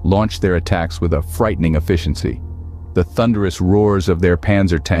 launched their attacks with a frightening efficiency. The thunderous roars of their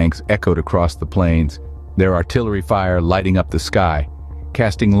panzer tanks echoed across the plains, their artillery fire lighting up the sky,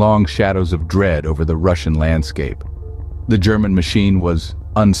 casting long shadows of dread over the Russian landscape. The German machine was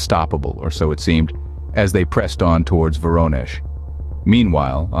unstoppable, or so it seemed, as they pressed on towards Voronezh.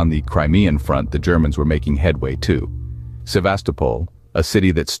 Meanwhile, on the Crimean front, the Germans were making headway too. Sevastopol, a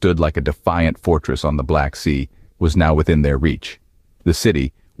city that stood like a defiant fortress on the Black Sea, was now within their reach. The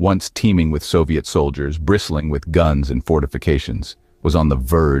city, once teeming with Soviet soldiers, bristling with guns and fortifications, was on the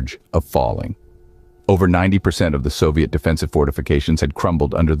verge of falling. Over 90% of the Soviet defensive fortifications had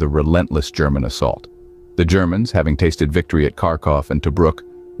crumbled under the relentless German assault. The Germans, having tasted victory at Kharkov and Tobruk,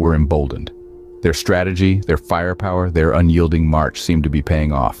 were emboldened. Their strategy, their firepower, their unyielding march seemed to be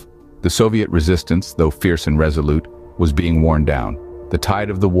paying off. The Soviet resistance, though fierce and resolute, was being worn down. The tide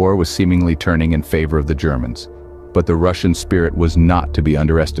of the war was seemingly turning in favor of the Germans. But the Russian spirit was not to be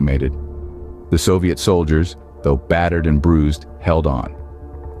underestimated. The Soviet soldiers, though battered and bruised, held on.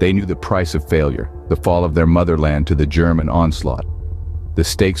 They knew the price of failure, the fall of their motherland to the German onslaught. The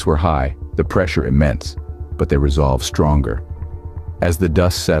stakes were high, the pressure immense, but their resolve stronger. As the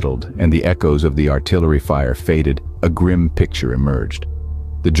dust settled and the echoes of the artillery fire faded, a grim picture emerged.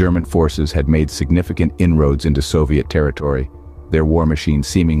 The German forces had made significant inroads into Soviet territory, their war machine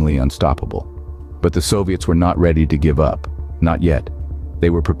seemingly unstoppable. But the Soviets were not ready to give up, not yet.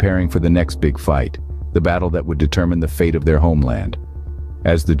 They were preparing for the next big fight, the battle that would determine the fate of their homeland.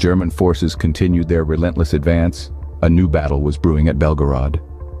 As the German forces continued their relentless advance, a new battle was brewing at Belgorod.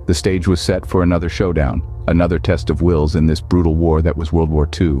 The stage was set for another showdown, another test of wills in this brutal war that was World War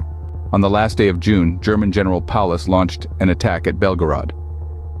II. On the last day of June, German General Paulus launched an attack at Belgorod.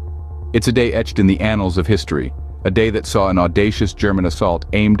 It's a day etched in the annals of history, a day that saw an audacious German assault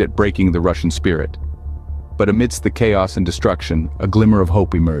aimed at breaking the Russian spirit. But amidst the chaos and destruction, a glimmer of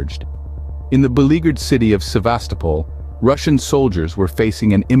hope emerged. In the beleaguered city of Sevastopol, Russian soldiers were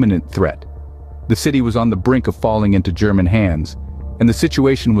facing an imminent threat. The city was on the brink of falling into German hands, and the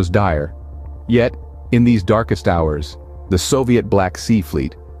situation was dire. Yet, in these darkest hours, the Soviet Black Sea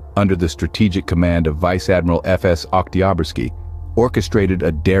Fleet, under the strategic command of Vice Admiral F.S. Oktyabrski, orchestrated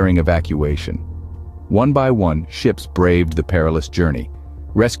a daring evacuation. One by one, ships braved the perilous journey,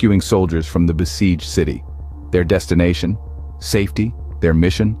 rescuing soldiers from the besieged city. Their destination? Safety. Their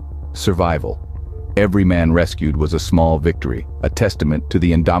mission? Survival. Every man rescued was a small victory, a testament to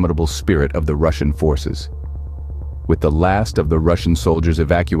the indomitable spirit of the Russian forces. With the last of the Russian soldiers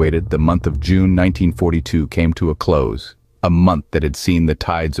evacuated, the month of June 1942 came to a close, a month that had seen the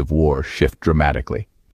tides of war shift dramatically.